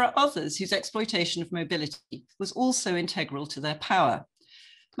 But there are others whose exploitation of mobility was also integral to their power.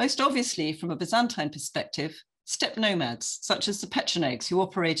 Most obviously, from a Byzantine perspective, steppe nomads, such as the Pechenegs, who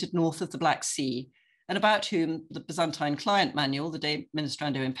operated north of the Black Sea, and about whom the Byzantine client manual, the De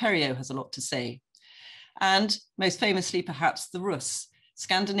Ministrando Imperio, has a lot to say. And most famously, perhaps, the Rus,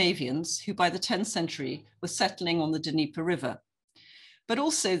 Scandinavians, who by the 10th century were settling on the Dnieper River, but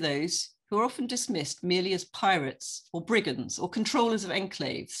also those who are often dismissed merely as pirates or brigands or controllers of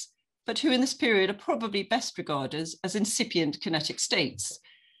enclaves, but who in this period are probably best regarded as incipient kinetic states,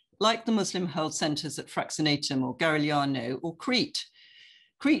 like the Muslim-held centres at Fraxinetum or Garigliano or Crete.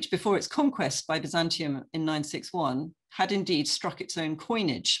 Crete, before its conquest by Byzantium in 961, had indeed struck its own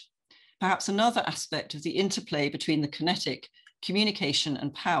coinage. Perhaps another aspect of the interplay between the kinetic, communication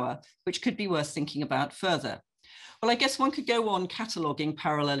and power, which could be worth thinking about further. Well, I guess one could go on cataloguing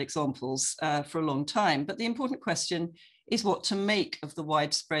parallel examples for a long time, but the important question is what to make of the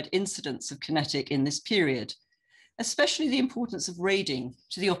widespread incidence of kinetic in this period, especially the importance of raiding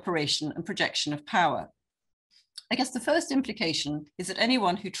to the operation and projection of power. I guess the first implication is that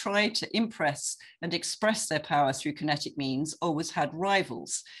anyone who tried to impress and express their power through kinetic means always had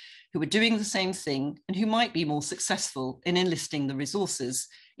rivals who were doing the same thing and who might be more successful in enlisting the resources,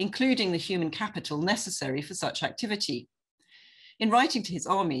 including the human capital necessary for such activity. In writing to his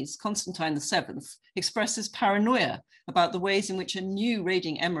armies, Constantine VII expresses paranoia about the ways in which a new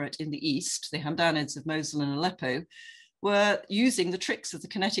raiding emirate in the east, the Hamdanids of Mosul and Aleppo, were using the tricks of the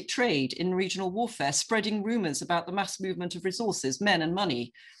kinetic trade in regional warfare, spreading rumors about the mass movement of resources, men and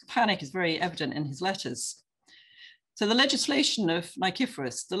money. Panic is very evident in his letters. So the legislation of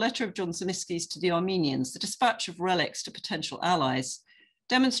Nicephorus, the letter of John Zimisces to the Armenians, the dispatch of relics to potential allies,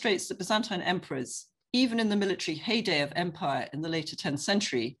 demonstrates that Byzantine emperors, even in the military heyday of empire in the later 10th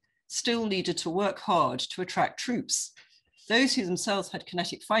century, still needed to work hard to attract troops, those who themselves had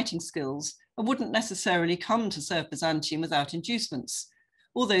kinetic fighting skills and wouldn't necessarily come to serve Byzantium without inducements,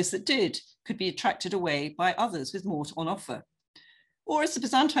 or those that did could be attracted away by others with more on offer. Or as the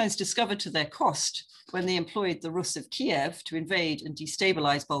Byzantines discovered to their cost when they employed the Rus of Kiev to invade and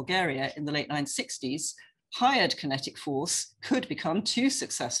destabilize Bulgaria in the late 960s, hired kinetic force could become too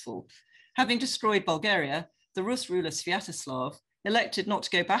successful. Having destroyed Bulgaria, the Rus ruler Sviatoslav elected not to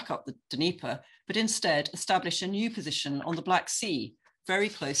go back up the Dnieper, but instead establish a new position on the Black Sea, very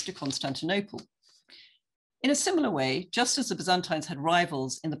close to Constantinople. In a similar way, just as the Byzantines had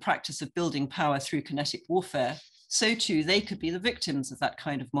rivals in the practice of building power through kinetic warfare, so too they could be the victims of that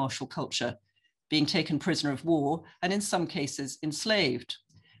kind of martial culture, being taken prisoner of war and in some cases enslaved.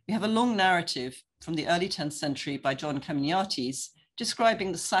 We have a long narrative from the early 10th century by John Kaminiatis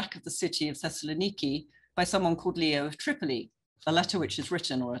describing the sack of the city of Thessaloniki by someone called Leo of Tripoli, a letter which is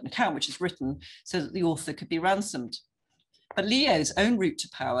written or an account which is written so that the author could be ransomed. But Leo's own route to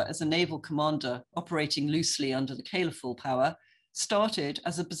power as a naval commander operating loosely under the caliphal power started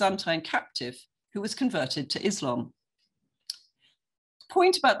as a Byzantine captive who was converted to Islam. The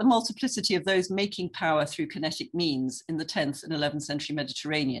point about the multiplicity of those making power through kinetic means in the 10th and 11th century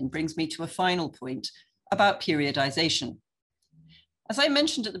Mediterranean brings me to a final point about periodization. As I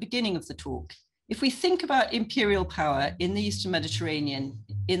mentioned at the beginning of the talk, if we think about imperial power in the Eastern Mediterranean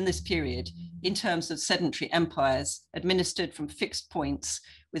in this period in terms of sedentary empires administered from fixed points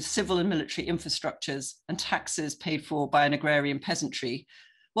with civil and military infrastructures and taxes paid for by an agrarian peasantry,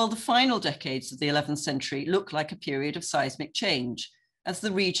 while the final decades of the 11th century look like a period of seismic change as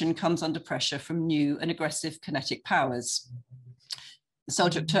the region comes under pressure from new and aggressive kinetic powers. The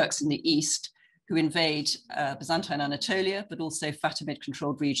Seljuk Turks in the east who invade Byzantine Anatolia, but also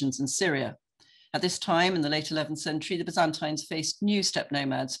Fatimid-controlled regions in Syria. At this time, in the late 11th century, the Byzantines faced new steppe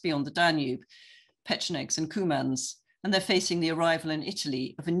nomads beyond the Danube, Pechenegs and Cumans, and they're facing the arrival in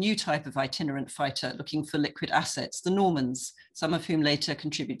Italy of a new type of itinerant fighter looking for liquid assets, the Normans, some of whom later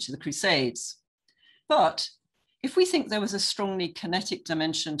contribute to the Crusades. But if we think there was a strongly kinetic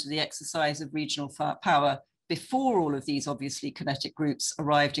dimension to the exercise of regional power before all of these obviously kinetic groups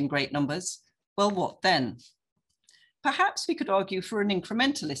arrived in great numbers, well, what then? Perhaps we could argue for an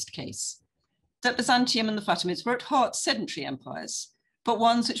incrementalist case, that Byzantium and the Fatimids were at heart sedentary empires, but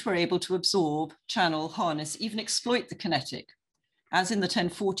ones which were able to absorb, channel, harness, even exploit the kinetic, as in the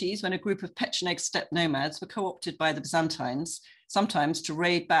 1040s when a group of Pecheneg steppe nomads were co-opted by the Byzantines, sometimes to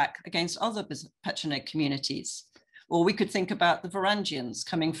raid back against other Pecheneg communities. Or we could think about the Varangians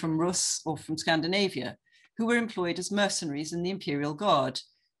coming from Rus or from Scandinavia, who were employed as mercenaries in the Imperial Guard,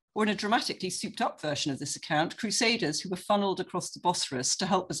 or in a dramatically souped up version of this account, crusaders who were funneled across the Bosphorus to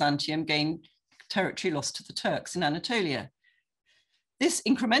help Byzantium gain territory lost to the Turks in Anatolia. This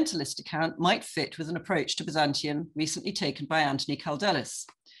incrementalist account might fit with an approach to Byzantium recently taken by Anthony Kaldelis,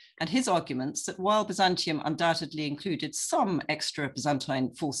 and his arguments that while Byzantium undoubtedly included some extra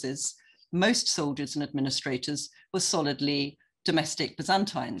Byzantine forces, most soldiers and administrators were solidly domestic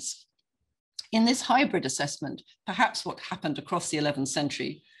Byzantines. In this hybrid assessment, perhaps what happened across the 11th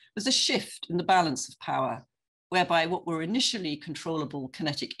century was a shift in the balance of power, whereby what were initially controllable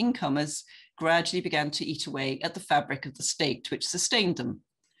kinetic incomers gradually began to eat away at the fabric of the state which sustained them.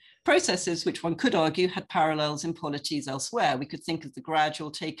 Processes which one could argue had parallels in polities elsewhere. We could think of the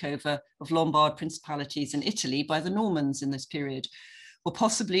gradual takeover of Lombard principalities in Italy by the Normans in this period, or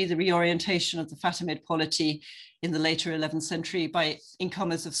possibly the reorientation of the Fatimid polity in the later 11th century by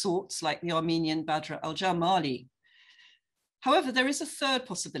incomers of sorts like the Armenian Badr al-Jamali. However, there is a third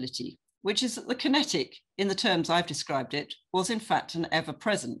possibility, which is that the kinetic, in the terms I've described it, was in fact an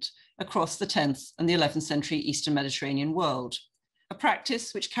ever-present across the 10th and the 11th century Eastern Mediterranean world, a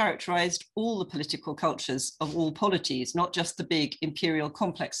practice which characterized all the political cultures of all polities, not just the big imperial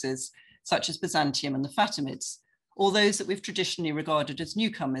complexes such as Byzantium and the Fatimids, or those that we've traditionally regarded as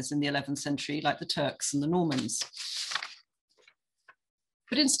newcomers in the 11th century, like the Turks and the Normans.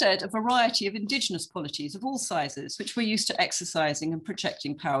 But instead a variety of indigenous polities of all sizes, which were used to exercising and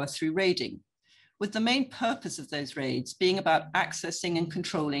projecting power through raiding, with the main purpose of those raids being about accessing and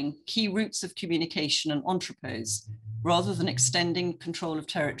controlling key routes of communication and entrepôts, rather than extending control of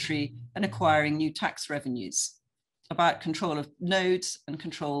territory and acquiring new tax revenues, about control of nodes and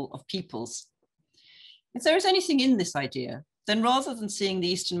control of peoples. If there is anything in this idea, then rather than seeing the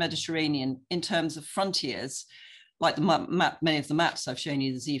Eastern Mediterranean in terms of frontiers, like many of the maps I've shown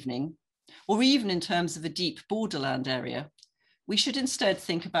you this evening, or even in terms of a deep borderland area, we should instead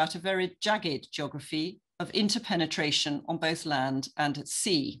think about a very jagged geography of interpenetration on both land and at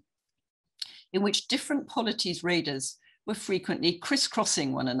sea, in which different polities raiders were frequently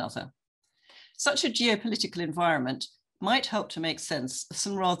crisscrossing one another. Such a geopolitical environment might help to make sense of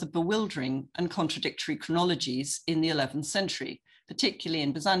some rather bewildering and contradictory chronologies in the 11th century, particularly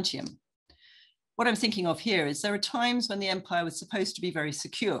in Byzantium. What I'm thinking of here is there are times when the empire was supposed to be very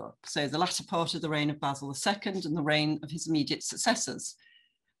secure, so the latter part of the reign of Basil II and the reign of his immediate successors.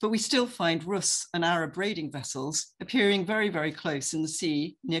 But we still find Rus and Arab raiding vessels appearing very, very close in the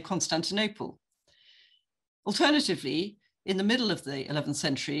sea near Constantinople. Alternatively, in the middle of the 11th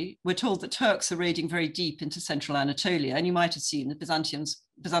century, we're told that Turks are raiding very deep into central Anatolia, and you might assume that Byzantines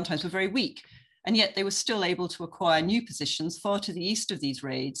were very weak, and yet they were still able to acquire new positions far to the east of these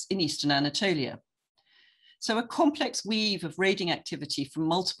raids in eastern Anatolia. So a complex weave of raiding activity from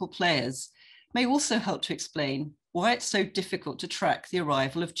multiple players may also help to explain why it's so difficult to track the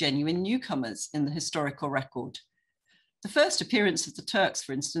arrival of genuine newcomers in the historical record. The first appearance of the Turks,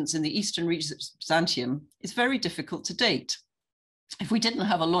 for instance, in the eastern reaches of Byzantium is very difficult to date. If we didn't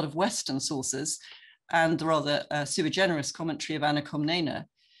have a lot of Western sources and the rather sui generis commentary of Anna Komnena,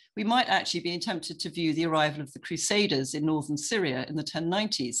 we might actually be tempted to view the arrival of the Crusaders in northern Syria in the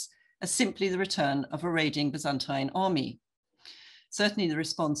 1090s as simply the return of a raiding Byzantine army. Certainly the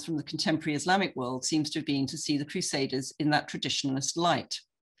response from the contemporary Islamic world seems to have been to see the Crusaders in that traditionalist light.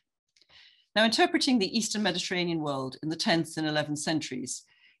 Now, interpreting the Eastern Mediterranean world in the 10th and 11th centuries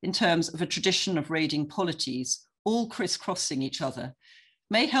in terms of a tradition of raiding polities, all crisscrossing each other,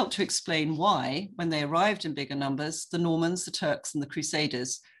 may help to explain why, when they arrived in bigger numbers, the Normans, the Turks, and the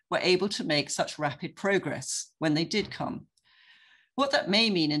Crusaders were able to make such rapid progress when they did come. What that may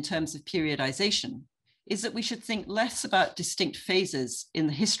mean in terms of periodization is that we should think less about distinct phases in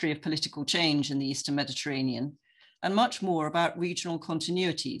the history of political change in the Eastern Mediterranean and much more about regional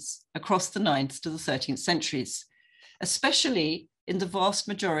continuities across the 9th to the 13th centuries, especially in the vast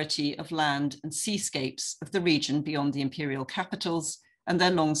majority of land and seascapes of the region beyond the imperial capitals and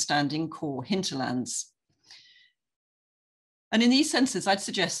their long-standing core hinterlands. And in these senses, I'd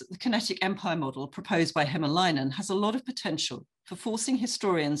suggest that the kinetic empire model proposed by Hämäläinen has a lot of potential for forcing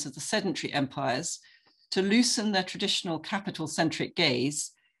historians of the sedentary empires to loosen their traditional capital-centric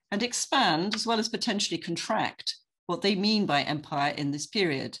gaze and expand, as well as potentially contract, what they mean by empire in this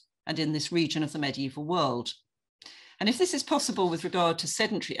period and in this region of the medieval world. And if this is possible with regard to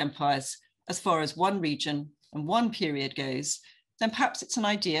sedentary empires as far as one region and one period goes, then perhaps it's an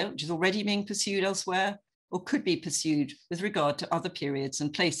idea which is already being pursued elsewhere or could be pursued with regard to other periods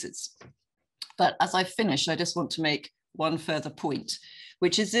and places. But as I finish, I just want to make one further point,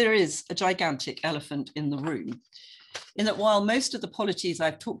 which is there is a gigantic elephant in the room, in that while most of the polities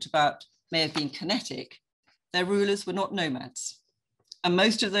I've talked about may have been kinetic, their rulers were not nomads. And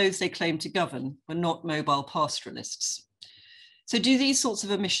most of those they claimed to govern were not mobile pastoralists. So do these sorts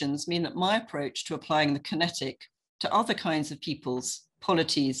of omissions mean that my approach to applying the kinetic to other kinds of peoples,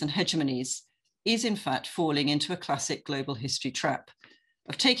 polities, and hegemonies is in fact falling into a classic global history trap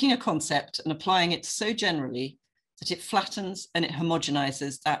of taking a concept and applying it so generally that it flattens and it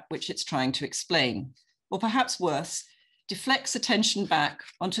homogenizes that which it's trying to explain, or perhaps worse, deflects attention back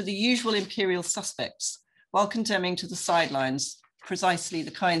onto the usual imperial suspects while condemning to the sidelines precisely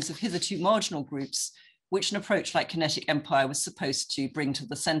the kinds of hitherto marginal groups which an approach like kinetic empire was supposed to bring to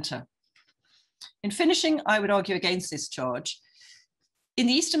the center. In finishing, I would argue against this charge. In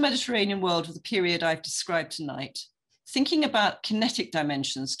the Eastern Mediterranean world of the period I've described tonight, thinking about kinetic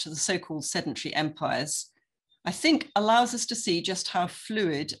dimensions to the so-called sedentary empires, I think allows us to see just how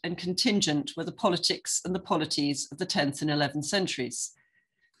fluid and contingent were the politics and the polities of the 10th and 11th centuries,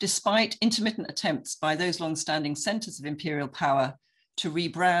 despite intermittent attempts by those long-standing centers of imperial power to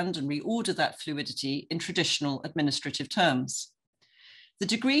rebrand and reorder that fluidity in traditional administrative terms. The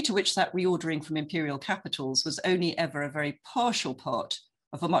degree to which that reordering from imperial capitals was only ever a very partial part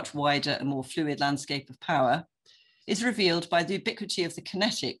of a much wider and more fluid landscape of power is revealed by the ubiquity of the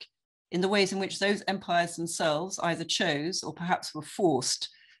kinetic in the ways in which those empires themselves either chose or perhaps were forced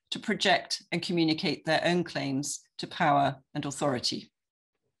to project and communicate their own claims to power and authority.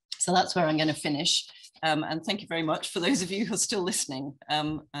 So that's where I'm going to finish. And thank you very much for those of you who are still listening.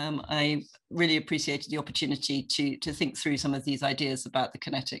 I really appreciated the opportunity to think through some of these ideas about the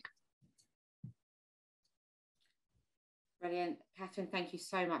kinetic. Brilliant. Catherine, thank you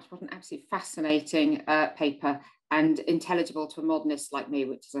so much. What an absolutely fascinating paper and intelligible to a modernist like me,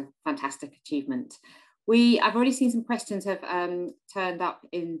 which is a fantastic achievement. I've already seen some questions have turned up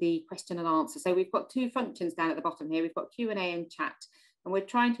in the question and answer. So we've got two functions down at the bottom here. We've got Q&A and chat. And we're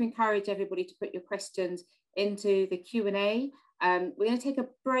trying to encourage everybody to put your questions into the Q&A. We're going to take a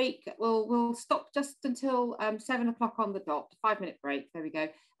break. We'll stop just until 7 o'clock on the dot, 5-minute break. There we go.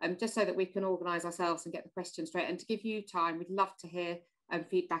 Just so that we can organise ourselves and get the questions straight. And to give you time, we'd love to hear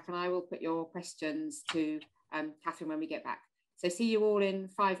feedback. And I will put your questions to Catherine when we get back. So see you all in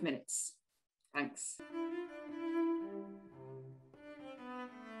 5 minutes. Thanks.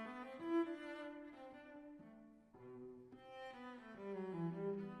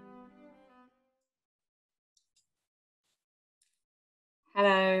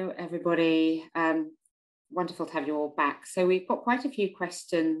 Hello, everybody. Wonderful to have you all back. So we've got quite a few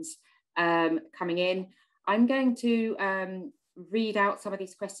questions coming in. I'm going to read out some of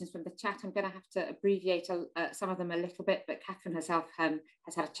these questions from the chat. I'm going to have to abbreviate some of them a little bit, but Catherine herself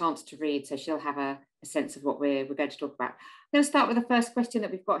has had a chance to read, so she'll have a sense of what we're going to talk about. I'm going to start with the first question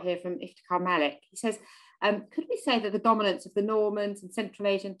that we've got here from Iftikhar Malik. He says, could we say that the dominance of the Normans and Central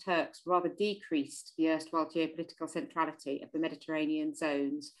Asian Turks rather decreased the erstwhile geopolitical centrality of the Mediterranean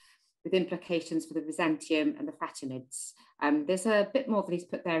zones, with implications for the Byzantium and the Fatimids? There's a bit more that he's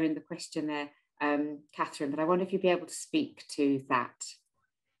put there in the question there, Catherine, but I wonder if you'd be able to speak to that.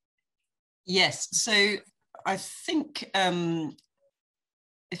 Yes, so I think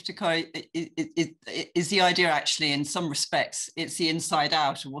Iftikhar is the idea actually in some respects, it's the inside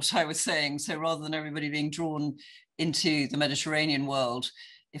out of what I was saying. So rather than everybody being drawn into the Mediterranean world,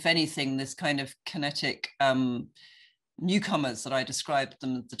 if anything, this kind of kinetic newcomers that I described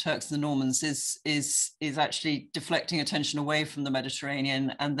them, the Turks and the Normans, is actually deflecting attention away from the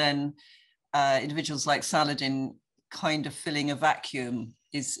Mediterranean, and then individuals like Saladin kind of filling a vacuum.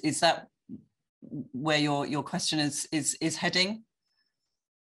 Is that where your question is heading?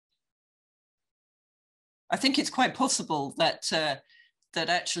 I think it's quite possible that that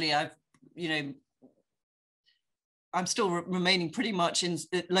actually I've I'm still remaining pretty much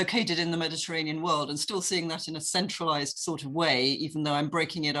located in the Mediterranean world, and still seeing that in a centralized sort of way, even though I'm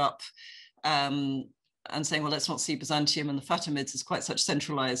breaking it up and saying, well, let's not see Byzantium and the Fatimids as quite such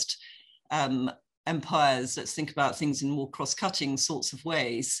centralized empires. Let's think about things in more cross-cutting sorts of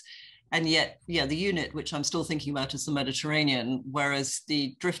ways. And yet, yeah, the unit, which I'm still thinking about, is the Mediterranean, whereas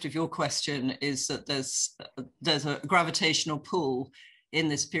the drift of your question is that there's a gravitational pull in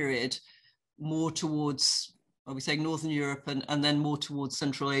this period more towards, are we saying Northern Europe, and then more towards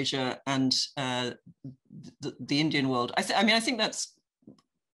Central Asia and the Indian world. I mean, I think that's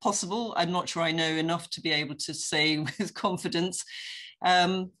possible. I'm not sure I know enough to be able to say with confidence.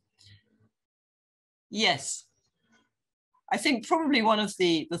 Yes. I think probably one of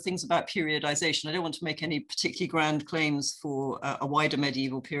the things about periodization, I don't want to make any particularly grand claims for a wider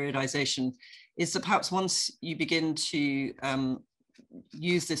medieval periodization, is that perhaps once you begin to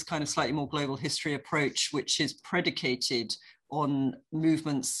use this kind of slightly more global history approach, which is predicated on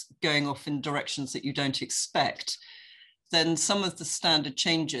movements going off in directions that you don't expect, then some of the standard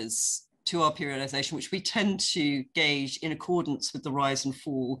changes to our periodization, which we tend to gauge in accordance with the rise and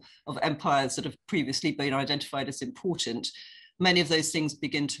fall of empires that have previously been identified as important, many of those things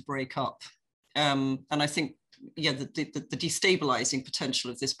begin to break up. And I think, yeah, the destabilizing potential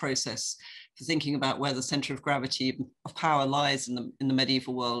of this process for thinking about where the center of gravity of power lies in the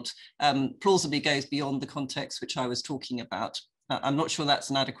medieval world plausibly goes beyond the context which I was talking about. I'm not sure that's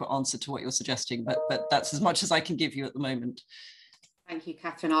an adequate answer to what you're suggesting, but that's as much as I can give you at the moment. Thank you,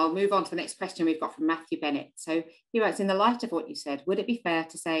 Catherine. I'll move on to the next question we've got from Matthew Bennett. So he writes, in the light of what you said, would it be fair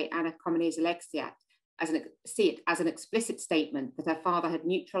to say Anna Komnene's Alexiad see it as an explicit statement that her father had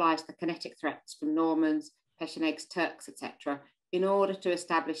neutralized the kinetic threats from Normans, Pechenegs, Turks, etc., in order to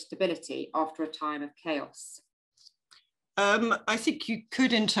establish stability after a time of chaos? I think you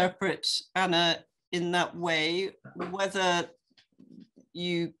could interpret Anna in that way. Whether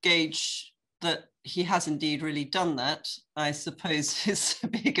you gauge that he has indeed really done that, I suppose, is a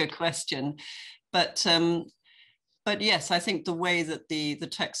bigger question. But yes, I think the way that the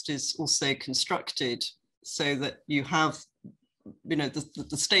text is also constructed, so that you have, you know,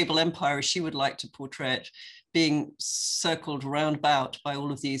 the stable empire as she would like to portray it, being circled round about by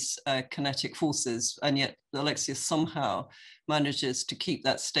all of these kinetic forces, and yet Alexius somehow manages to keep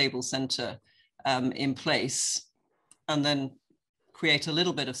that stable center in place, and then create a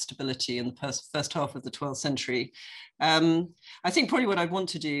little bit of stability in the first half of the 12th century. I think probably what I'd want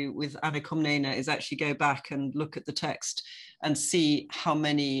to do with Anna Komnene is actually go back and look at the text and see how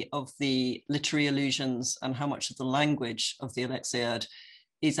many of the literary allusions and how much of the language of the Alexiad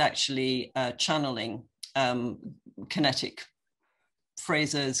is actually channeling kinetic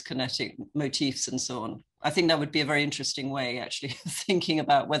phrases, kinetic motifs, and so on. I think that would be a very interesting way, actually, of thinking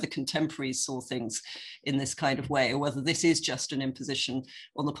about whether contemporaries saw things in this kind of way, or whether this is just an imposition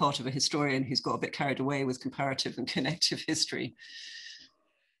on the part of a historian who's got a bit carried away with comparative and connective history.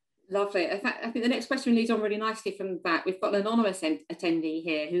 Lovely. I think the next question leads on really nicely from that. We've got an anonymous attendee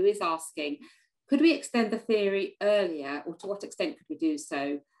here who is asking, could we extend the theory earlier, or to what extent could we do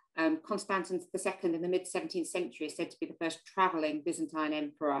so? Constantine II in the mid-17th century is said to be the first travelling Byzantine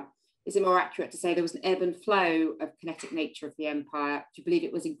emperor. Is it more accurate to say there was an ebb and flow of kinetic nature of the empire? Do you believe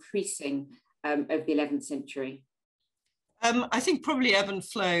it was increasing over the 11th century? I think probably ebb and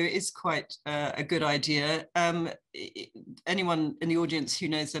flow is quite a good idea. Anyone in the audience who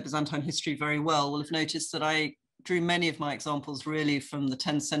knows their Byzantine history very well will have noticed that I drew many of my examples really from the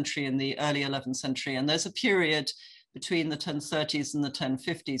 10th century and the early 11th century. And there's a period between the 1030s and the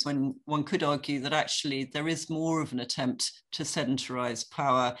 1050s when one could argue that actually there is more of an attempt to sedentarize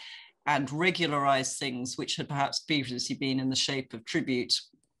power and regularize things which had perhaps previously been in the shape of tribute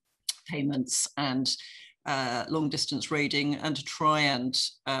payments and long distance raiding, and to try and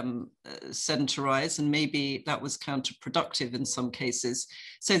sedentarize, and maybe that was counterproductive in some cases.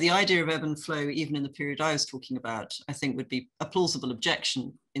 So the idea of ebb and flow, even in the period I was talking about, I think would be a plausible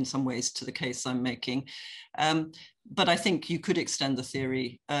objection in some ways to the case I'm making. But I think you could extend the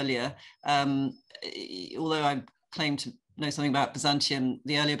theory earlier, although I claim to know something about Byzantium.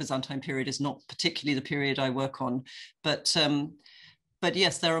 The earlier Byzantine period is not particularly the period I work on, but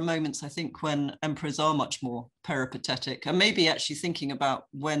yes, there are moments, I think, when emperors are much more peripatetic, and maybe actually thinking about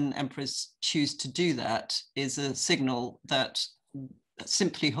when emperors choose to do that is a signal that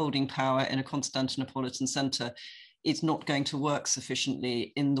simply holding power in a Constantinopolitan center is not going to work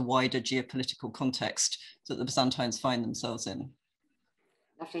sufficiently in the wider geopolitical context that the Byzantines find themselves in.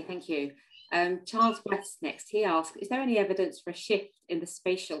 Lovely, thank you. Charles West next, he asks, is there any evidence for a shift in the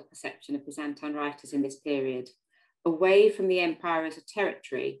spatial perception of Byzantine writers in this period, away from the empire as a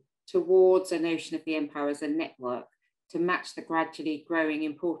territory towards a notion of the empire as a network, to match the gradually growing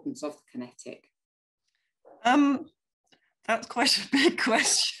importance of the kinetic? That's quite a big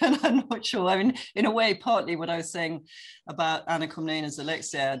question. I'm not sure. I mean, in a way, partly what I was saying about Anna Komnena's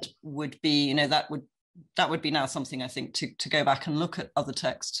Alexiad would be, you know, that would be now something I think to go back and look at other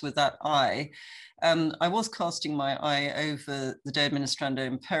texts with that eye. I was casting my eye over the De Administrando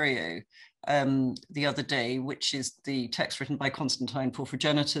Imperio the other day, which is the text written by Constantine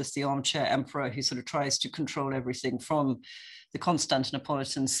Porphyrogenitus, the armchair emperor who sort of tries to control everything from the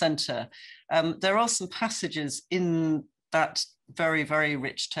Constantinopolitan center. There are some passages in that very, very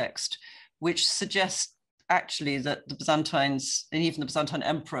rich text which suggest actually that the Byzantines, and even the Byzantine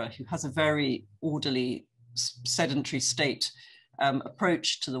emperor, who has a very orderly, sedentary state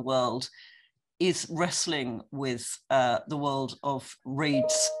approach to the world, is wrestling with the world of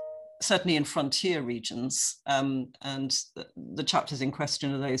raids, certainly in frontier regions, and the chapters in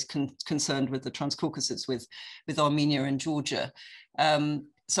question are those concerned with the Transcaucasus, with Armenia and Georgia.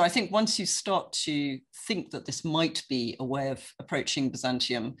 So I think once you start to think that this might be a way of approaching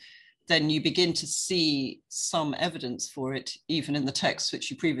Byzantium, then you begin to see some evidence for it, even in the texts which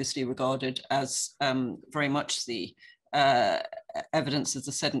you previously regarded as very much the evidence of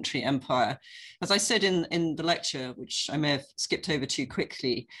the sedentary empire. As I said in the lecture, which I may have skipped over too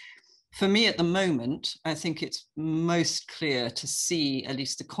quickly, for me at the moment, I think it's most clear to see at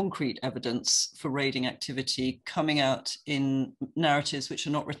least the concrete evidence for raiding activity coming out in narratives which are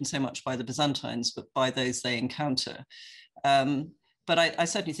not written so much by the Byzantines, but by those they encounter. But I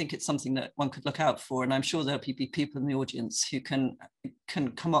certainly think it's something that one could look out for, and I'm sure there'll be people in the audience who can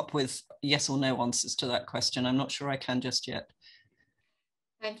come up with yes or no answers to that question. I'm not sure I can just yet.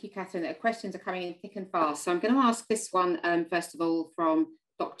 Thank you, Catherine. The questions are coming in thick and fast. So I'm going to ask this one, first of all, from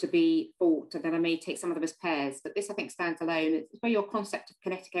Dr. B. Fort, and then I may take some of them as pairs, but this I think stands alone. It's where your concept of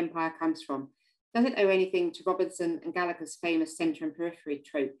kinetic empire comes from. Does it owe anything to Robinson and Gallagher's famous centre and periphery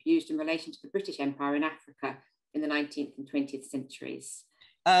trope used in relation to the British Empire in Africa in the 19th and 20th centuries?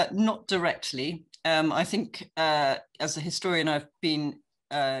 Not directly. I think as a historian, I've been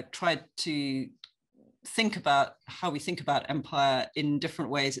tried to think about how we think about empire in different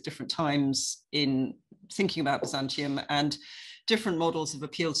ways at different times in thinking about Byzantium, and different models have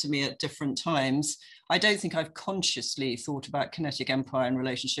appealed to me at different times. I don't think I've consciously thought about kinetic empire in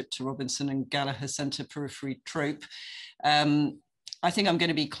relationship to Robinson and Gallagher centre periphery trope. I think I'm going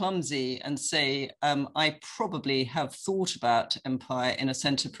to be clumsy and say I probably have thought about empire in a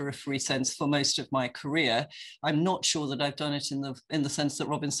centre periphery sense for most of my career. I'm not sure that I've done it in the sense that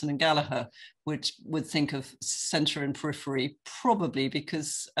Robinson and Gallagher would think of centre and periphery, probably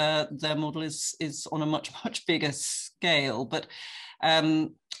because their model is on a much bigger scale. But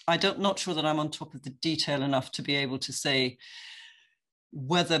I'm not sure that I'm on top of the detail enough to be able to say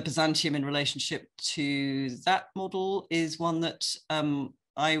whether Byzantium in relationship to that model is one that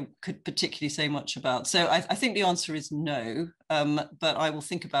I could particularly say much about. So I think the answer is no, but I will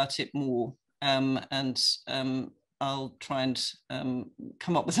think about it more, and I'll try and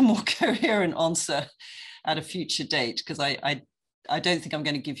come up with a more coherent answer at a future date, because I don't think I'm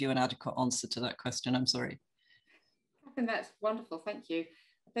going to give you an adequate answer to that question. I'm sorry. I think that's wonderful. Thank you.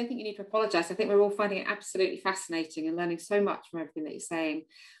 I don't think you need to apologise. I think we're all finding it absolutely fascinating and learning so much from everything that you're saying.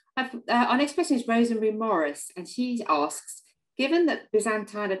 Our next question is Rosemary Morris, and she asks, given that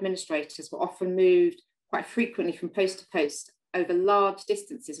Byzantine administrators were often moved quite frequently from post to post over large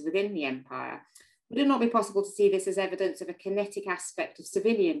distances within the empire, would it not be possible to see this as evidence of a kinetic aspect of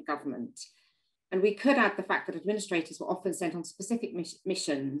civilian government? And we could add the fact that administrators were often sent on specific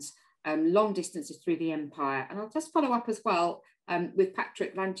missions, long distances through the empire. And I'll just follow up as well with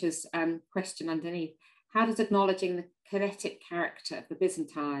Patrick Lancher's question underneath. How does acknowledging the kinetic character of the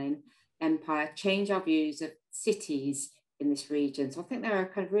Byzantine Empire change our views of cities in this region? So I think there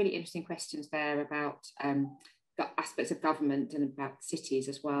are kind of really interesting questions there about aspects of government and about cities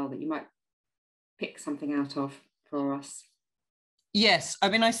as well that you might pick something out of for us. Yes, I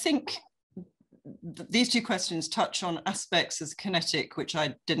mean, I think these two questions touch on aspects as kinetic, which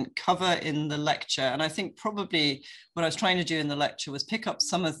I didn't cover in the lecture. And I think probably what I was trying to do in the lecture was pick up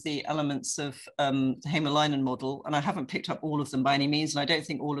some of the elements of the Hämäläinen model. And I haven't picked up all of them by any means. And I don't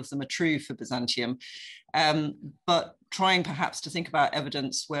think all of them are true for Byzantium. But trying perhaps to think about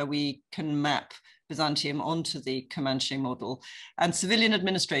evidence where we can map Byzantium onto the Comanche model. And civilian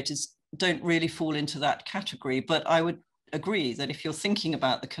administrators don't really fall into that category. But I would agree that if you're thinking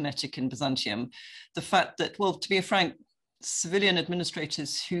about the kinetic in Byzantium, the fact that, well, to be frank, civilian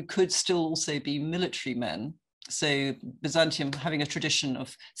administrators who could still also be military men, so Byzantium having a tradition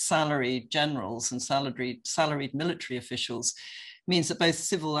of salaried generals and salaried military officials, means that both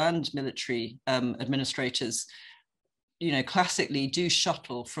civil and military administrators classically do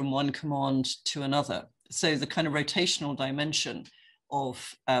shuttle from one command to another. So the kind of rotational dimension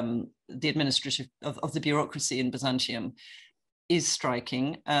of the administrative, of the bureaucracy in Byzantium is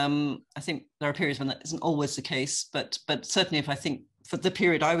striking. I think there are periods when that isn't always the case, but certainly if I think for the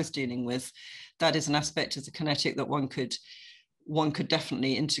period I was dealing with, that is an aspect of the Kinetic that one could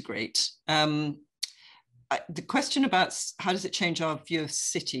definitely integrate. The question about how does it change our view of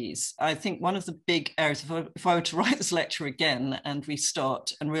cities? I think one of the big areas, if I were to write this lecture again and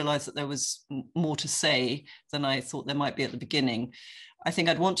restart and realize that there was more to say than I thought there might be at the beginning, I think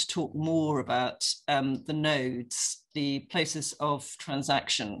I'd want to talk more about the nodes, the places of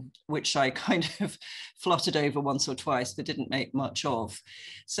transaction, which I kind of fluttered over once or twice, but didn't make much of.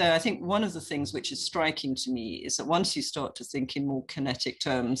 So I think one of the things which is striking to me is that once you start to think in more kinetic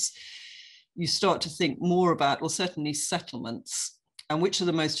terms, you start to think more about, well, certainly settlements, and which are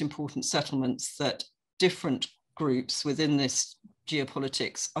the most important settlements that different groups within this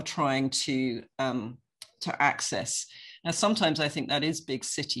geopolitics are trying to access. Now, sometimes I think that is big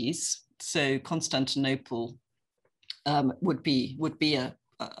cities. So Constantinople would be a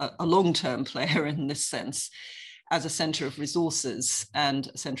long-term player in this sense, as a center of resources and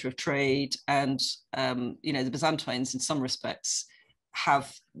a center of trade. And the Byzantines, in some respects,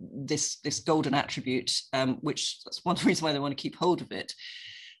 have this golden attribute, which that's one reason why they want to keep hold of it.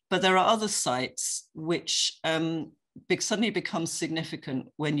 But there are other sites which suddenly become significant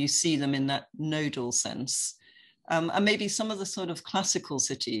when you see them in that nodal sense. And maybe some of the sort of classical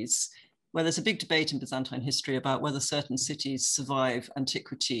cities, where there's a big debate in Byzantine history about whether certain cities survive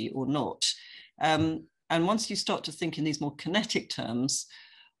antiquity or not. And once you start to think in these more kinetic terms,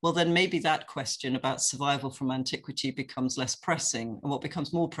 well, then maybe that question about survival from antiquity becomes less pressing. And what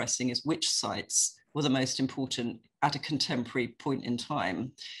becomes more pressing is which sites were the most important at a contemporary point in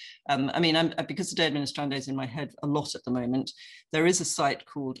time. Because the De Administrande is in my head a lot at the moment, there is a site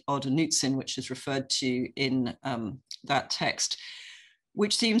called Ardanutsin, which is referred to in that text,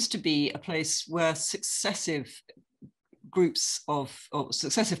 which seems to be a place where successive groups of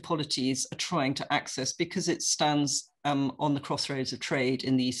successive polities are trying to access, because it stands on the crossroads of trade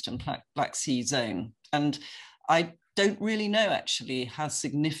in the Eastern Black Sea zone. And I don't really know actually how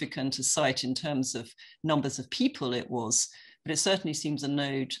significant a site in terms of numbers of people it was, but it certainly seems a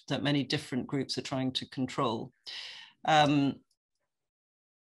node that many different groups are trying to control. One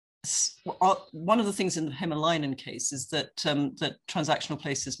of the things in the Himalayan case is that that transactional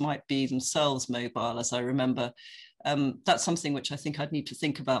places might be themselves mobile, as I remember. That's something which I think I'd need to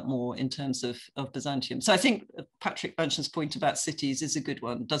think about more in terms of Byzantium. So I think Patrick Bunch's point about cities is a good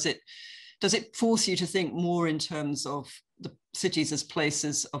one. Does it force you to think more in terms of the cities as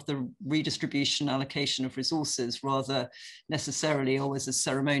places of the redistribution, allocation of resources, rather necessarily always as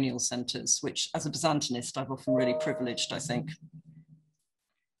ceremonial centres, which as a Byzantinist, I've often really privileged, I think.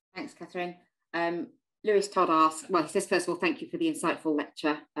 Thanks, Catherine. Lewis Todd asks, well, he says, first of all, thank you for the insightful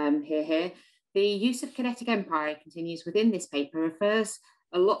lecture here. The use of kinetic empire continues within this paper refers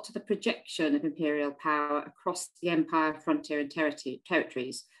a lot to the projection of imperial power across the empire, frontier and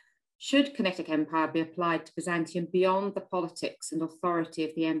territories. Should kinetic empire be applied to Byzantium beyond the politics and authority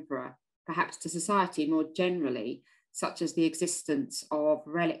of the emperor, perhaps to society more generally, such as the existence of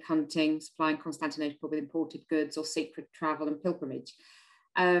relic hunting, supplying Constantinople with imported goods, or secret travel and pilgrimage?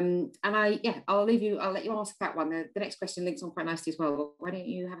 I'll let you ask that one. The next question links on quite nicely as well. Why don't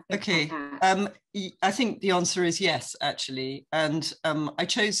you have a think about that? I think the answer is yes, actually. And I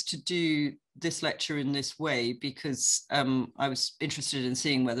chose to do this lecture in this way because I was interested in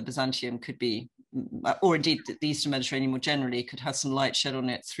seeing whether Byzantium could be, or indeed the Eastern Mediterranean more generally, could have some light shed on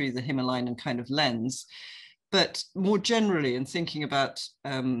it through the Himalayan kind of lens. But more generally, in thinking about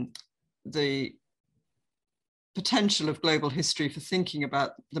the potential of global history for thinking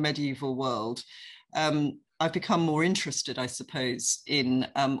about the medieval world, I've become more interested, I suppose, in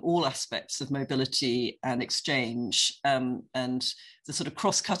all aspects of mobility and exchange, and the sort of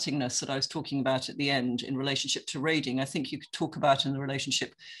cross-cuttingness that I was talking about at the end in relationship to raiding. I think you could talk about in the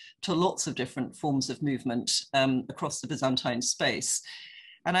relationship to lots of different forms of movement across the Byzantine space.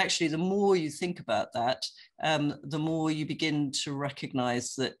 And actually, the more you think about that, the more you begin to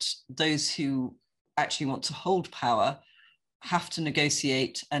recognize that those who actually want to hold power have to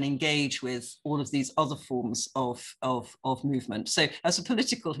negotiate and engage with all of these other forms of movement. So as a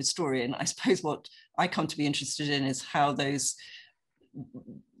political historian, I suppose what I come to be interested in is how those,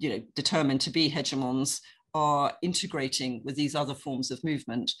 determined to be hegemons are integrating with these other forms of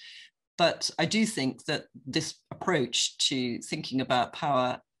movement. But I do think that this approach to thinking about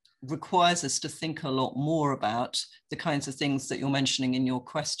power requires us to think a lot more about the kinds of things that you're mentioning in your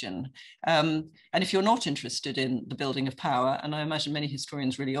question. And if you're not interested in the building of power, and I imagine many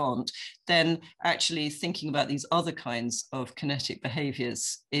historians really aren't, then actually thinking about these other kinds of kinetic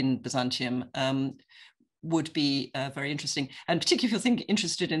behaviors in Byzantium would be very interesting. And particularly if you're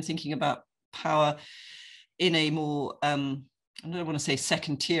interested in thinking about power in a more, I don't want to say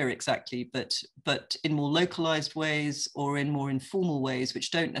second tier exactly, but in more localized ways or in more informal ways,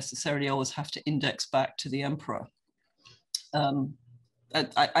 which don't necessarily always have to index back to the emperor.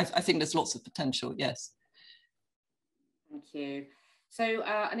 I think there's lots of potential, yes. Thank you. So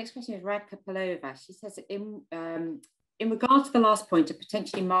our next question is Radka Palova. She says, in regard to the last point of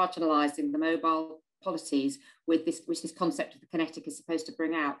potentially marginalizing the mobile polities with this, which this concept of the kinetic is supposed to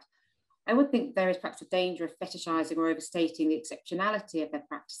bring out, I would think there is perhaps a danger of fetishizing or overstating the exceptionality of their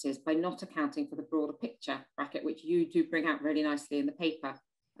practices by not accounting for the broader picture, bracket, which you do bring out really nicely in the paper,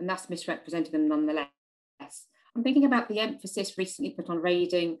 and thus misrepresenting them nonetheless. I'm thinking about the emphasis recently put on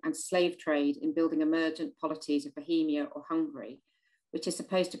raiding and slave trade in building emergent polities of Bohemia or Hungary, which is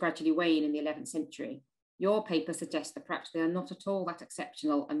supposed to gradually wane in the 11th century. Your paper suggests that perhaps they are not at all that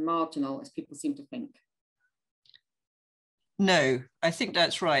exceptional and marginal as people seem to think. No, I think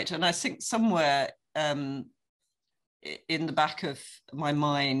that's right. And I think somewhere in the back of my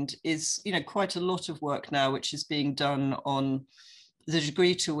mind is, quite a lot of work now which is being done on the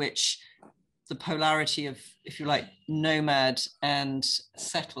degree to which the polarity of, if you like, nomad and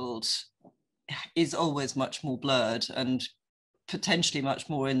settled is always much more blurred and potentially much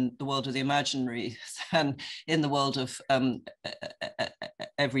more in the world of the imaginary than in the world of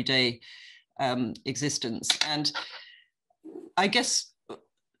everyday existence. And I guess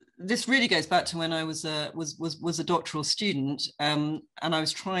this really goes back to when I was a doctoral student, and I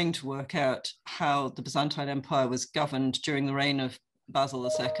was trying to work out how the Byzantine Empire was governed during the reign of Basil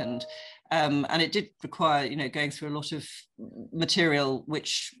II, and it did require, going through a lot of material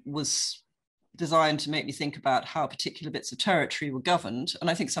which was designed to make me think about how particular bits of territory were governed, and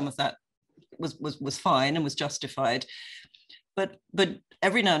I think some of that was fine and was justified. But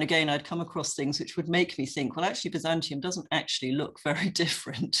every now and again, I'd come across things which would make me think, well, actually, Byzantium doesn't actually look very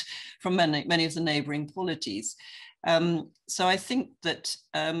different from many of the neighboring polities. So I think that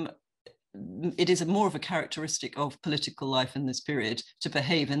it is more of a characteristic of political life in this period to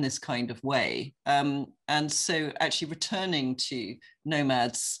behave in this kind of way. And so actually returning to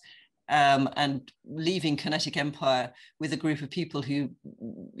nomads and leaving kinetic empire with a group of people who,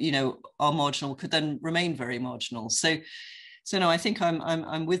 are marginal could then remain very marginal. So no, I think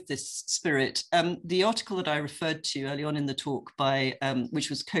I'm with this spirit. The article that I referred to early on in the talk by, which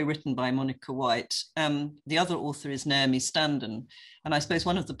was co-written by Monica White, the other author is Naomi Standen. And I suppose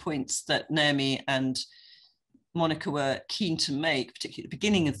one of the points that Naomi and Monica were keen to make, particularly at the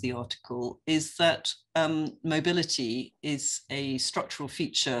beginning of the article, is that mobility is a structural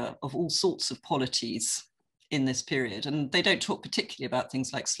feature of all sorts of polities in this period. And they don't talk particularly about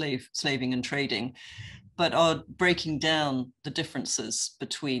things like slaving and trading, but are breaking down the differences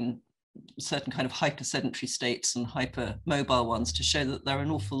between certain kind of hyper-sedentary states and hyper-mobile ones to show that there are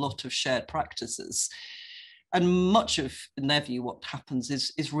an awful lot of shared practices. And much of, in their view, what happens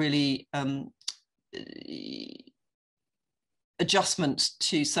is really adjustment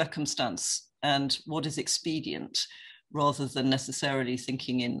to circumstance and what is expedient, rather than necessarily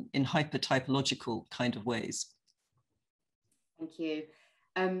thinking in hyper-typological kind of ways. Thank you.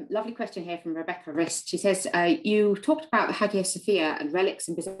 Lovely question here from Rebecca Rist. She says, you talked about the Hagia Sophia and relics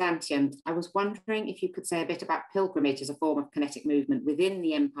in Byzantium. I was wondering if you could say a bit about pilgrimage as a form of kinetic movement within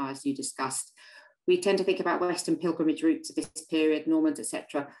the empires you discussed. We tend to think about Western pilgrimage routes of this period, Normans,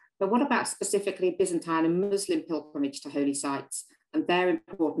 etc. But what about specifically Byzantine and Muslim pilgrimage to holy sites and their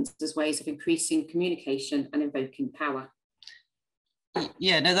importance as ways of increasing communication and invoking power?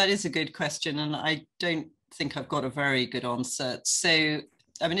 Yeah, no, that is a good question. And I don't think I've got a very good answer. So,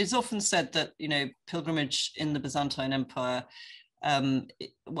 I mean, it's often said that, pilgrimage in the Byzantine Empire,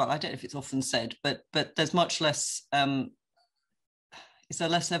 well, I don't know if it's often said, but there's much less, is there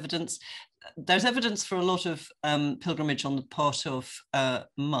less evidence? There's evidence for a lot of pilgrimage on the part of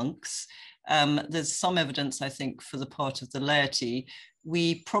monks. There's some evidence, I think, for the part of the laity.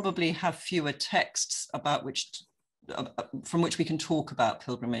 We probably have fewer texts about from which we can talk about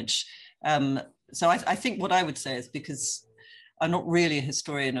pilgrimage. So I think what I would say is, because I'm not really a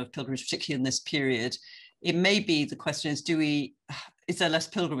historian of pilgrimage, particularly in this period, it may be the question is, is there less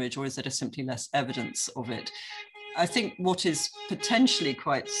pilgrimage, or is there simply less evidence of it? I think what is potentially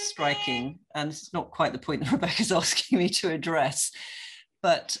quite striking, and this is not quite the point that Rebecca's asking me to address,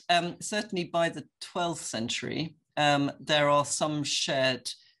 but certainly by the 12th century, there are some shared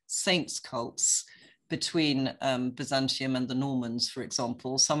saints cults between Byzantium and the Normans, for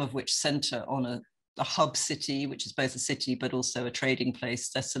example, some of which center on a hub city, which is both a city but also a trading place,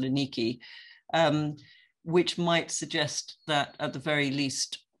 Thessaloniki, which might suggest that at the very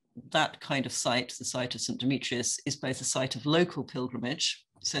least, that kind of site, the site of St. Demetrius, is both a site of local pilgrimage.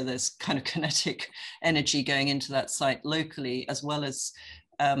 So there's kind of kinetic energy going into that site locally, as well as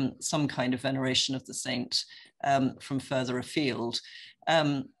some kind of veneration of the saint from further afield.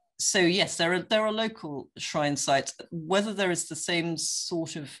 So yes, there are local shrine sites. Whether there is the same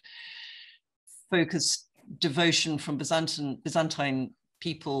sort of focused devotion from Byzantine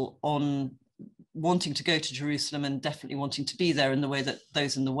people on wanting to go to Jerusalem and definitely wanting to be there in the way that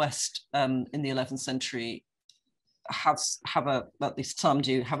those in the West in the 11th century have at least some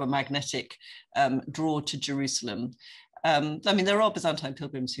do, have a magnetic draw to Jerusalem. I mean, there are Byzantine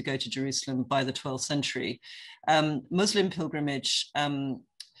pilgrims who go to Jerusalem by the 12th century. Muslim pilgrimage,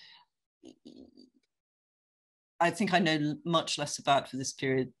 I think I know much less about for this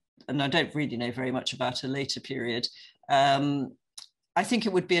period, and I don't really know very much about a later period. I think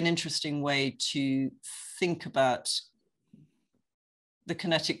it would be an interesting way to think about the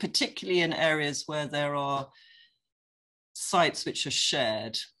kinetic, particularly in areas where there are sites which are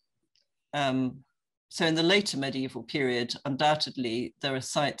shared. So in the later medieval period, undoubtedly, there are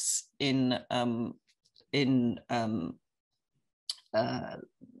sites in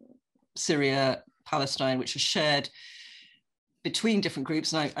Syria, Palestine, which are shared between different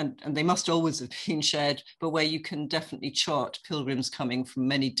groups, and they must always have been shared, but where you can definitely chart pilgrims coming from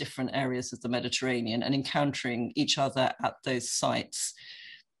many different areas of the Mediterranean and encountering each other at those sites.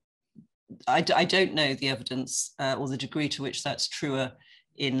 I don't know the evidence or the degree to which that's truer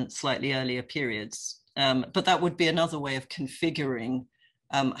in slightly earlier periods, but that would be another way of configuring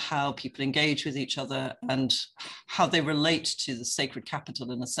how people engage with each other and how they relate to the sacred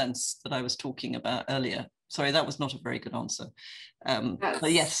capital in a sense that I was talking about earlier. Sorry, that was not a very good answer.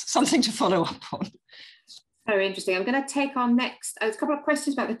 But yes, something to follow up on. Very interesting. I'm going to take on next. There's a couple of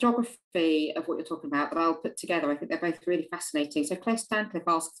questions about the geography of what you're talking about that I'll put together. I think they're both really fascinating. So Claire Stancliffe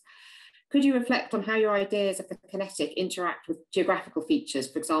asks, could you reflect on how your ideas of the kinetic interact with geographical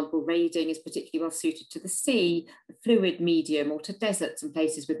features? For example, raiding is particularly well suited to the sea, a fluid medium, or to deserts and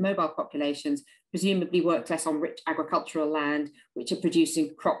places with mobile populations, presumably work less on rich agricultural land, which are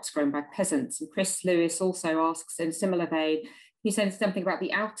producing crops grown by peasants. And Chris Lewis also asks in a similar vein, he says something about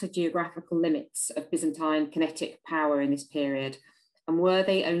the outer geographical limits of Byzantine kinetic power in this period. And were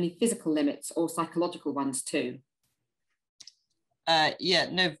they only physical limits or psychological ones too? Yeah,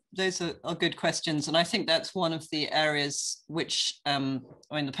 no, those are good questions. And I think that's one of the areas which, I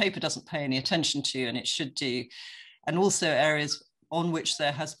mean, the paper doesn't pay any attention to, and it should do. And also areas on which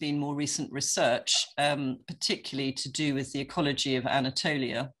there has been more recent research, particularly to do with the ecology of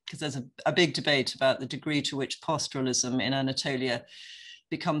Anatolia, because there's a big debate about the degree to which pastoralism in Anatolia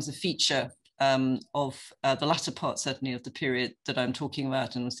becomes a feature of the latter part, certainly, of the period that I'm talking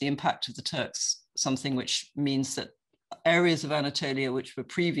about, and was the impact of the Turks, something which means that areas of Anatolia which were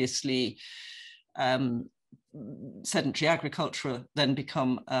previously sedentary agriculture then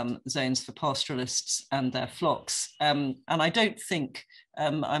become zones for pastoralists and their flocks. And I don't think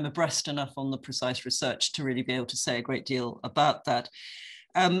I'm abreast enough on the precise research to really be able to say a great deal about that.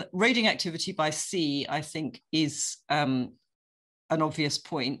 Raiding activity by sea, I think, is an obvious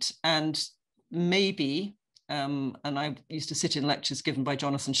point, and maybe and I used to sit in lectures given by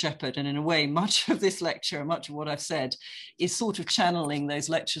Jonathan Shepherd, and in a way, much of this lecture, much of what I've said is sort of channeling those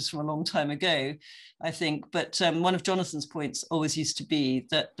lectures from a long time ago, I think. But one of Jonathan's points always used to be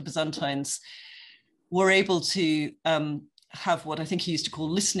that the Byzantines were able to have what I think he used to call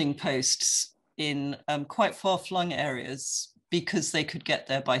listening posts in quite far-flung areas, because they could get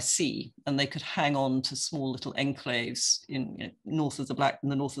there by sea, and they could hang on to small little enclaves in the north of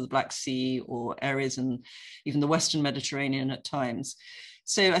the Black Sea, or areas in even the Western Mediterranean at times.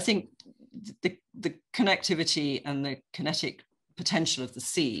 So I think the connectivity and the kinetic potential of the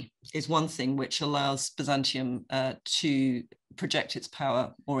sea is one thing which allows Byzantium to project its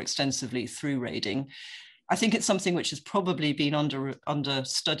power more extensively through raiding. I think it's something which has probably been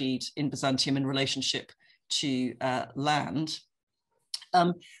understudied in Byzantium in relationship to land.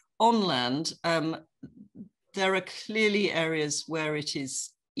 On land, there are clearly areas where it is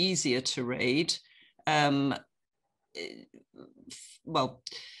easier to raid. Well,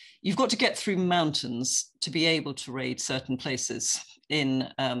 you've got to get through mountains to be able to raid certain places in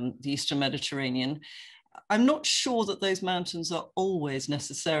the Eastern Mediterranean. I'm not sure that those mountains are always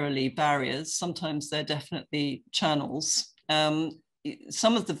necessarily barriers. Sometimes they're definitely channels.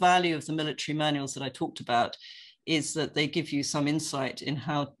 Some of the value of the military manuals that I talked about is that they give you some insight in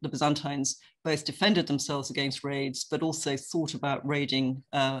how the Byzantines both defended themselves against raids, but also thought about raiding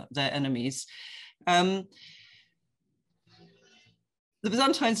their enemies. The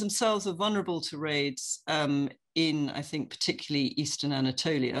Byzantines themselves are vulnerable to raids in, I think, particularly Eastern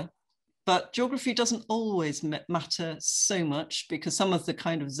Anatolia. But geography doesn't always matter so much, because some of the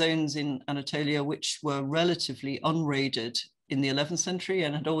kind of zones in Anatolia which were relatively unraided in the 11th century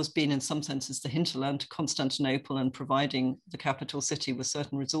and had always been in some senses the hinterland to Constantinople and providing the capital city with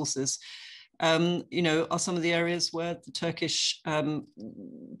certain resources, you know, are some of the areas where the Turkish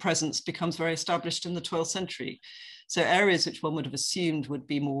presence becomes very established in the 12th century. So areas which one would have assumed would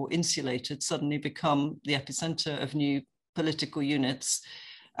be more insulated suddenly become the epicenter of new political units,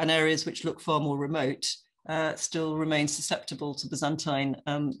 and areas which look far more remote still remain susceptible to Byzantine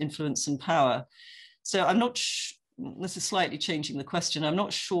influence and power. So I'm not, this is slightly changing the question, I'm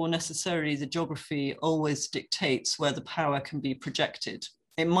not sure necessarily the geography always dictates where the power can be projected.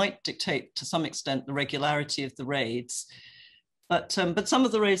 It might dictate to some extent the regularity of the raids, but some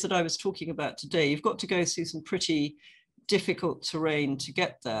of the raids that I was talking about today, you've got to go through some pretty difficult terrain to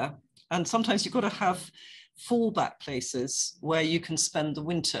get there. And sometimes you've got to have fallback places where you can spend the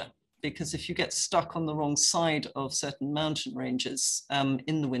winter, because if you get stuck on the wrong side of certain mountain ranges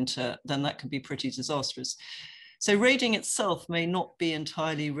in the winter, then that can be pretty disastrous. So raiding itself may not be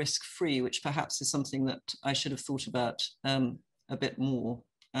entirely risk-free, which perhaps is something that I should have thought about a bit more.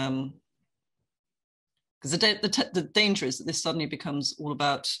 Because the danger is that this suddenly becomes all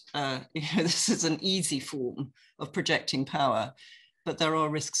about, you know, this is an easy form of projecting power, but there are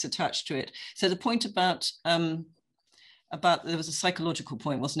risks attached to it. So the point about there was a psychological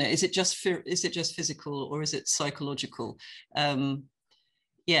point, wasn't it? Is it just physical or is it psychological?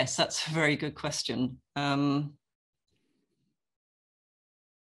 Yes, that's a very good question.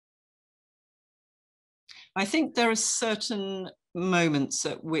 I think there are certain moments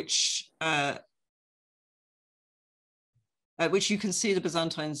at which you can see the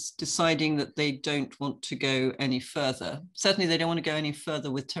Byzantines deciding that they don't want to go any further. Certainly they don't want to go any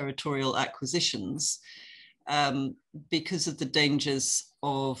further with territorial acquisitions because of the dangers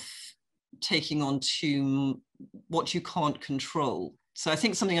of taking on to what you can't control. So I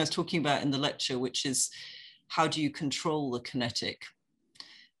think something I was talking about in the lecture, which is how do you control the kinetic,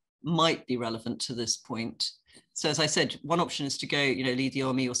 might be relevant to this point. So as I said, one option is to go, you know, lead the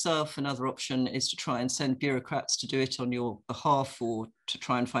army yourself. Another option is to try and send bureaucrats to do it on your behalf, or to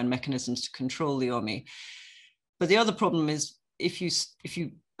try and find mechanisms to control the army. But the other problem is if you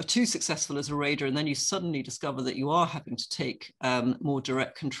are too successful as a raider and then you suddenly discover that you are having to take more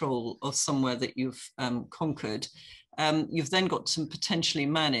direct control of somewhere that you've conquered, you've then got to potentially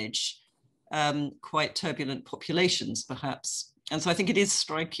manage quite turbulent populations, perhaps. And so I think it is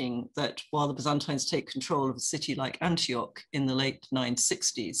striking that while the Byzantines take control of a city like Antioch in the late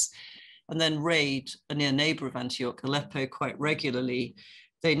 960s, and then raid a near neighbor of Antioch, Aleppo, quite regularly,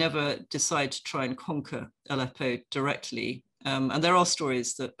 they never decide to try and conquer Aleppo directly. And there are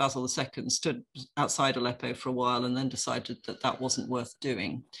stories that Basil II stood outside Aleppo for a while and then decided that that wasn't worth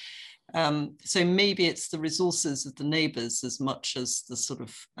doing. So maybe it's the resources of the neighbors as much as the sort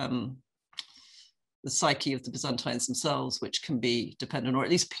of the psyche of the Byzantines themselves, which can be dependent, or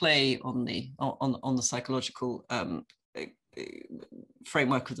at least play on the psychological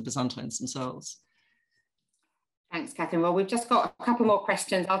framework of the Byzantines themselves. Thanks, Catherine. Well, we've just got a couple more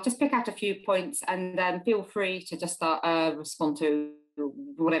questions. I'll just pick out a few points, and feel free to just respond to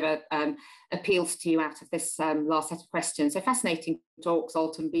whatever appeals to you out of this last set of questions. So fascinating talks.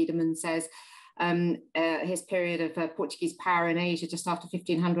 Alton Biederman says, his period of Portuguese power in Asia just after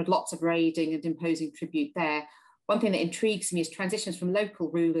 1500, lots of raiding and imposing tribute there. One thing that intrigues me is transitions from local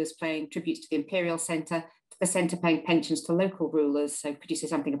rulers paying tributes to the imperial centre to the centre paying pensions to local rulers. So could you say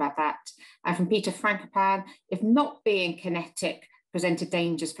something about that? And from Peter Frankopan, if not being kinetic presented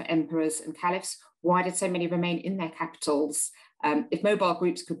dangers for emperors and caliphs, why did so many remain in their capitals? If mobile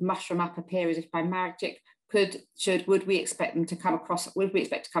groups could mushroom up, appear as if by magic, would we expect them to come across? Would we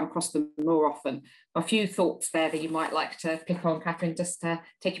expect to come across them more often? A few thoughts there that you might like to pick on, Catherine. Just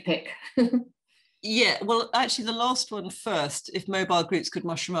take your pick. Yeah, well, actually, the last one first. If mobile groups could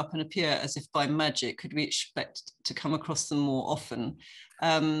mushroom up and appear as if by magic, could we expect to come across them more often?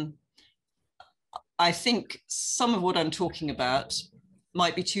 I think some of what I'm talking about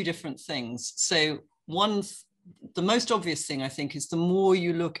might be two different things. So one, the most obvious thing, I think, is the more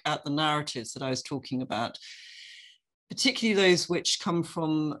you look at the narratives that I was talking about, particularly those which come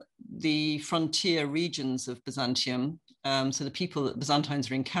from the frontier regions of Byzantium, so the people that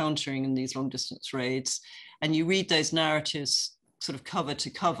Byzantines are encountering in these long distance raids, and you read those narratives sort of cover to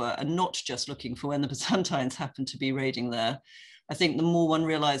cover and not just looking for when the Byzantines happen to be raiding there, I think the more one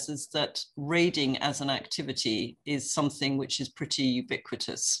realizes that raiding as an activity is something which is pretty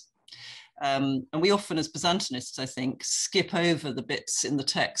ubiquitous. And we often, as Byzantinists, I think, skip over the bits in the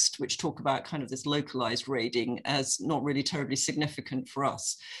text which talk about kind of this localized raiding as not really terribly significant for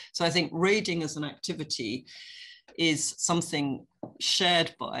us. So I think raiding as an activity is something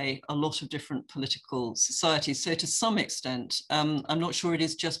shared by a lot of different political societies. So to some extent, I'm not sure it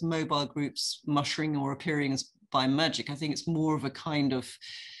is just mobile groups mushering or appearing as by magic. I think it's more of a kind of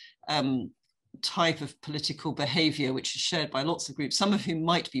type of political behavior which is shared by lots of groups, some of whom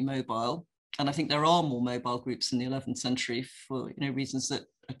might be mobile. And I think there are more mobile groups in the 11th century for reasons that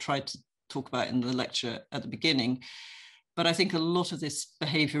I tried to talk about in the lecture at the beginning. But I think a lot of this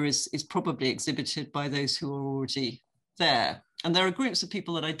behavior is probably exhibited by those who are already there. And there are groups of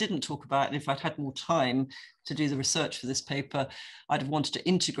people that I didn't talk about. And if I'd had more time to do the research for this paper, I'd have wanted to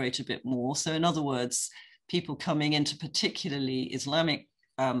integrate a bit more. So in other words, people coming into particularly Islamic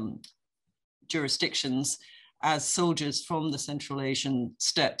jurisdictions as soldiers from the Central Asian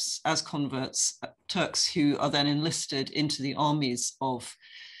steppes, as converts, Turks who are then enlisted into the armies of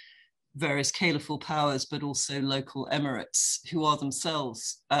various caliphal powers, but also local emirates who are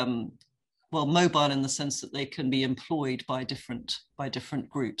themselves, well, mobile in the sense that they can be employed by different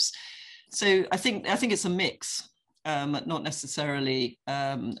groups. So I think it's a mix, not necessarily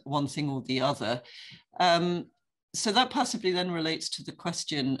one thing or the other. So that possibly then relates to the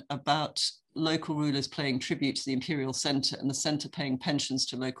question about local rulers paying tribute to the imperial center and the center paying pensions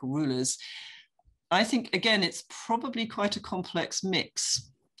to local rulers. I think, again, it's probably quite a complex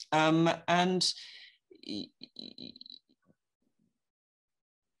mix. And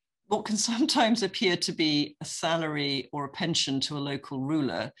what can sometimes appear to be a salary or a pension to a local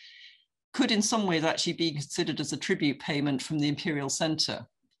ruler could in some ways actually be considered as a tribute payment from the imperial center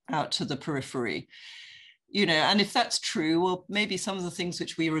out to the periphery. And if that's true, well, maybe some of the things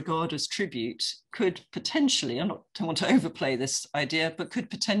which we regard as tribute could potentially, I don't want to overplay this idea, but could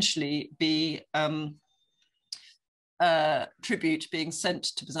potentially be tribute being sent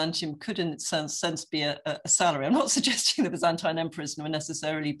to Byzantium could in its sense be a salary. I'm not suggesting the Byzantine emperors would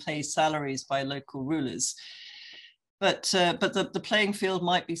necessarily pay salaries by local rulers, but the playing field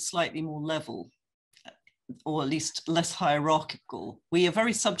might be slightly more level, or at least less hierarchical. We are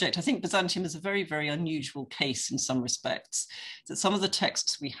very subject, I think Byzantium is a very, very unusual case in some respects, that some of the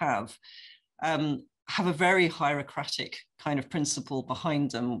texts we have a very hierarchic kind of principle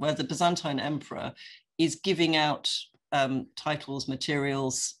behind them, where the Byzantine emperor is giving out titles,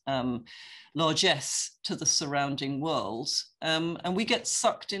 materials, largesse to the surrounding world. And we get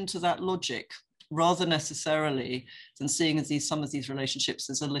sucked into that logic rather necessarily than seeing some of these relationships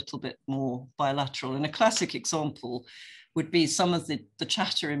as a little bit more bilateral. And a classic example would be some of the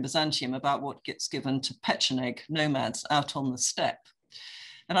chatter in Byzantium about what gets given to Pecheneg nomads out on the steppe.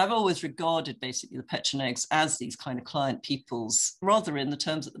 And I've always regarded basically the Pechenegs as these kind of client peoples, rather in the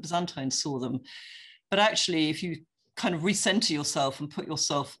terms that the Byzantines saw them. But actually, if you kind of recenter yourself and put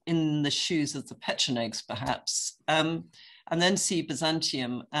yourself in the shoes of the Pechenegs, perhaps, and then see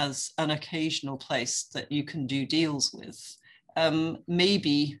Byzantium as an occasional place that you can do deals with,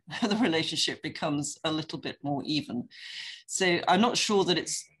 maybe the relationship becomes a little bit more even. So I'm not sure that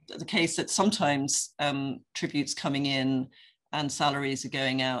it's the case that sometimes tributes coming in and salaries are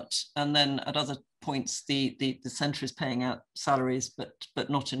going out, and then at other points the centre is paying out salaries but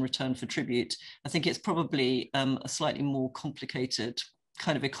not in return for tribute. I think it's probably a slightly more complicated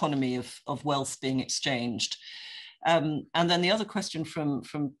kind of economy of wealth being exchanged. And then the other question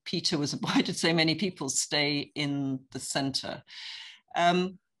from Peter was, why did so many people stay in the centre?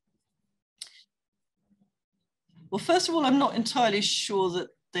 Well, first of all, I'm not entirely sure that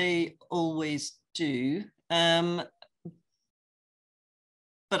they always do.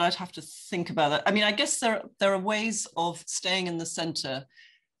 But I'd have to think about that. I mean, I guess there are ways of staying in the center,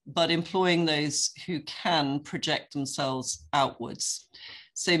 but employing those who can project themselves outwards.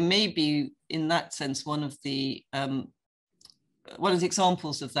 So maybe in that sense, one of the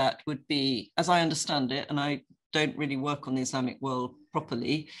examples of that would be, as I understand it, and I don't really work on the Islamic world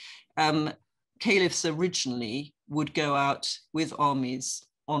properly, caliphs originally would go out with armies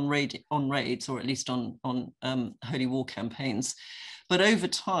on raids, or at least on holy war campaigns. But over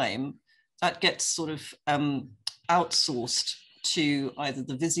time, that gets sort of outsourced to either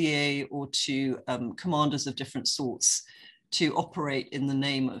the vizier or to commanders of different sorts to operate in the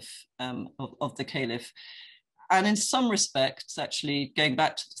name of the caliph. And in some respects, actually, going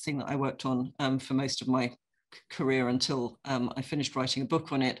back to the thing that I worked on for most of my career until I finished writing a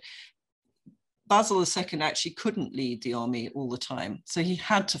book on it, Basil II actually couldn't lead the army all the time. So he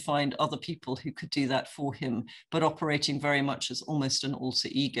had to find other people who could do that for him, but operating very much as almost an alter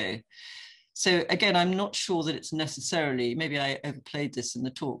ego. So again, I'm not sure that it's necessarily, maybe I overplayed this in the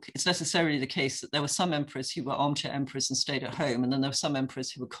talk, it's necessarily the case that there were some emperors who were armchair emperors and stayed at home, and then there were some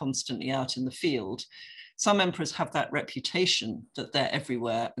emperors who were constantly out in the field. Some emperors have that reputation that they're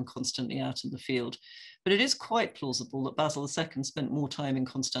everywhere and constantly out in the field. But it is quite plausible that Basil II spent more time in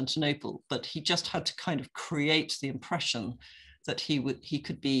Constantinople, but he just had to kind of create the impression that he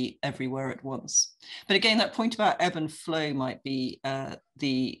could be everywhere at once. But again, that point about ebb and flow might be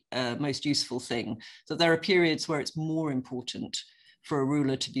the most useful thing, that there are periods where it's more important for a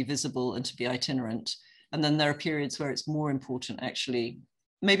ruler to be visible and to be itinerant. And then there are periods where it's more important, actually,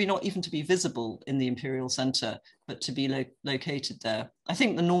 maybe not even to be visible in the imperial center, but to be located there. I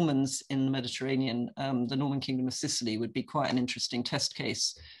think the Normans in the Mediterranean, the Norman Kingdom of Sicily, would be quite an interesting test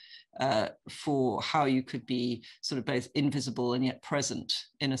case for how you could be sort of both invisible and yet present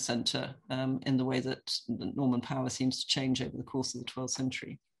in a center, in the way that the Norman power seems to change over the course of the 12th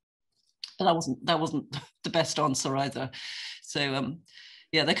century. But that wasn't the best answer either. So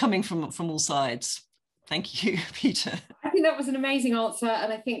yeah, they're coming from all sides. Thank you, Peter. I think that was an amazing answer,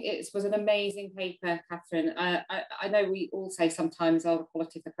 and I think it was an amazing paper, Catherine. I know we all say sometimes, oh, the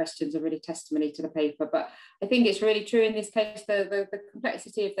quality of the questions are really testimony to the paper, but I think it's really true in this case. The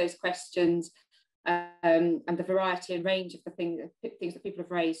complexity of those questions and the variety and range of the things that people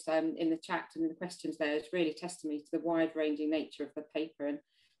have raised in the chat and in the questions there is really testimony to the wide-ranging nature of the paper and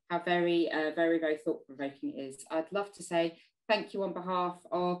how very, very thought-provoking it is. I'd love to say thank you on behalf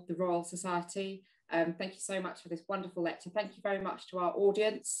of the Royal Society. Thank you so much for this wonderful lecture. Thank you very much to our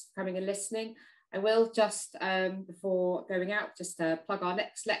audience coming and listening. I will just, before going out, just plug our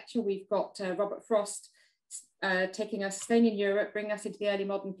next lecture. We've got Robert Frost taking us, Staying in Europe, bringing us into the early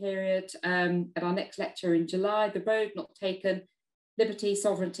modern period at our next lecture in July, The Road Not Taken, Liberty,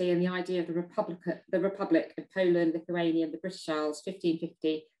 Sovereignty and the Idea of the Republic of Poland, Lithuania and the British Isles,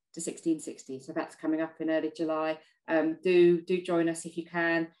 1550 to 1660. So that's coming up in early July. Do join us if you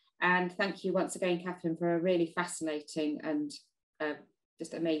can. And thank you once again, Catherine, for a really fascinating and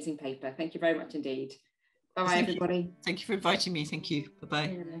just amazing paper. Thank you very much indeed. Bye-bye, everybody. Thank you for inviting me. Thank you. Bye-bye.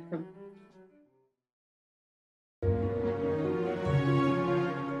 You're welcome.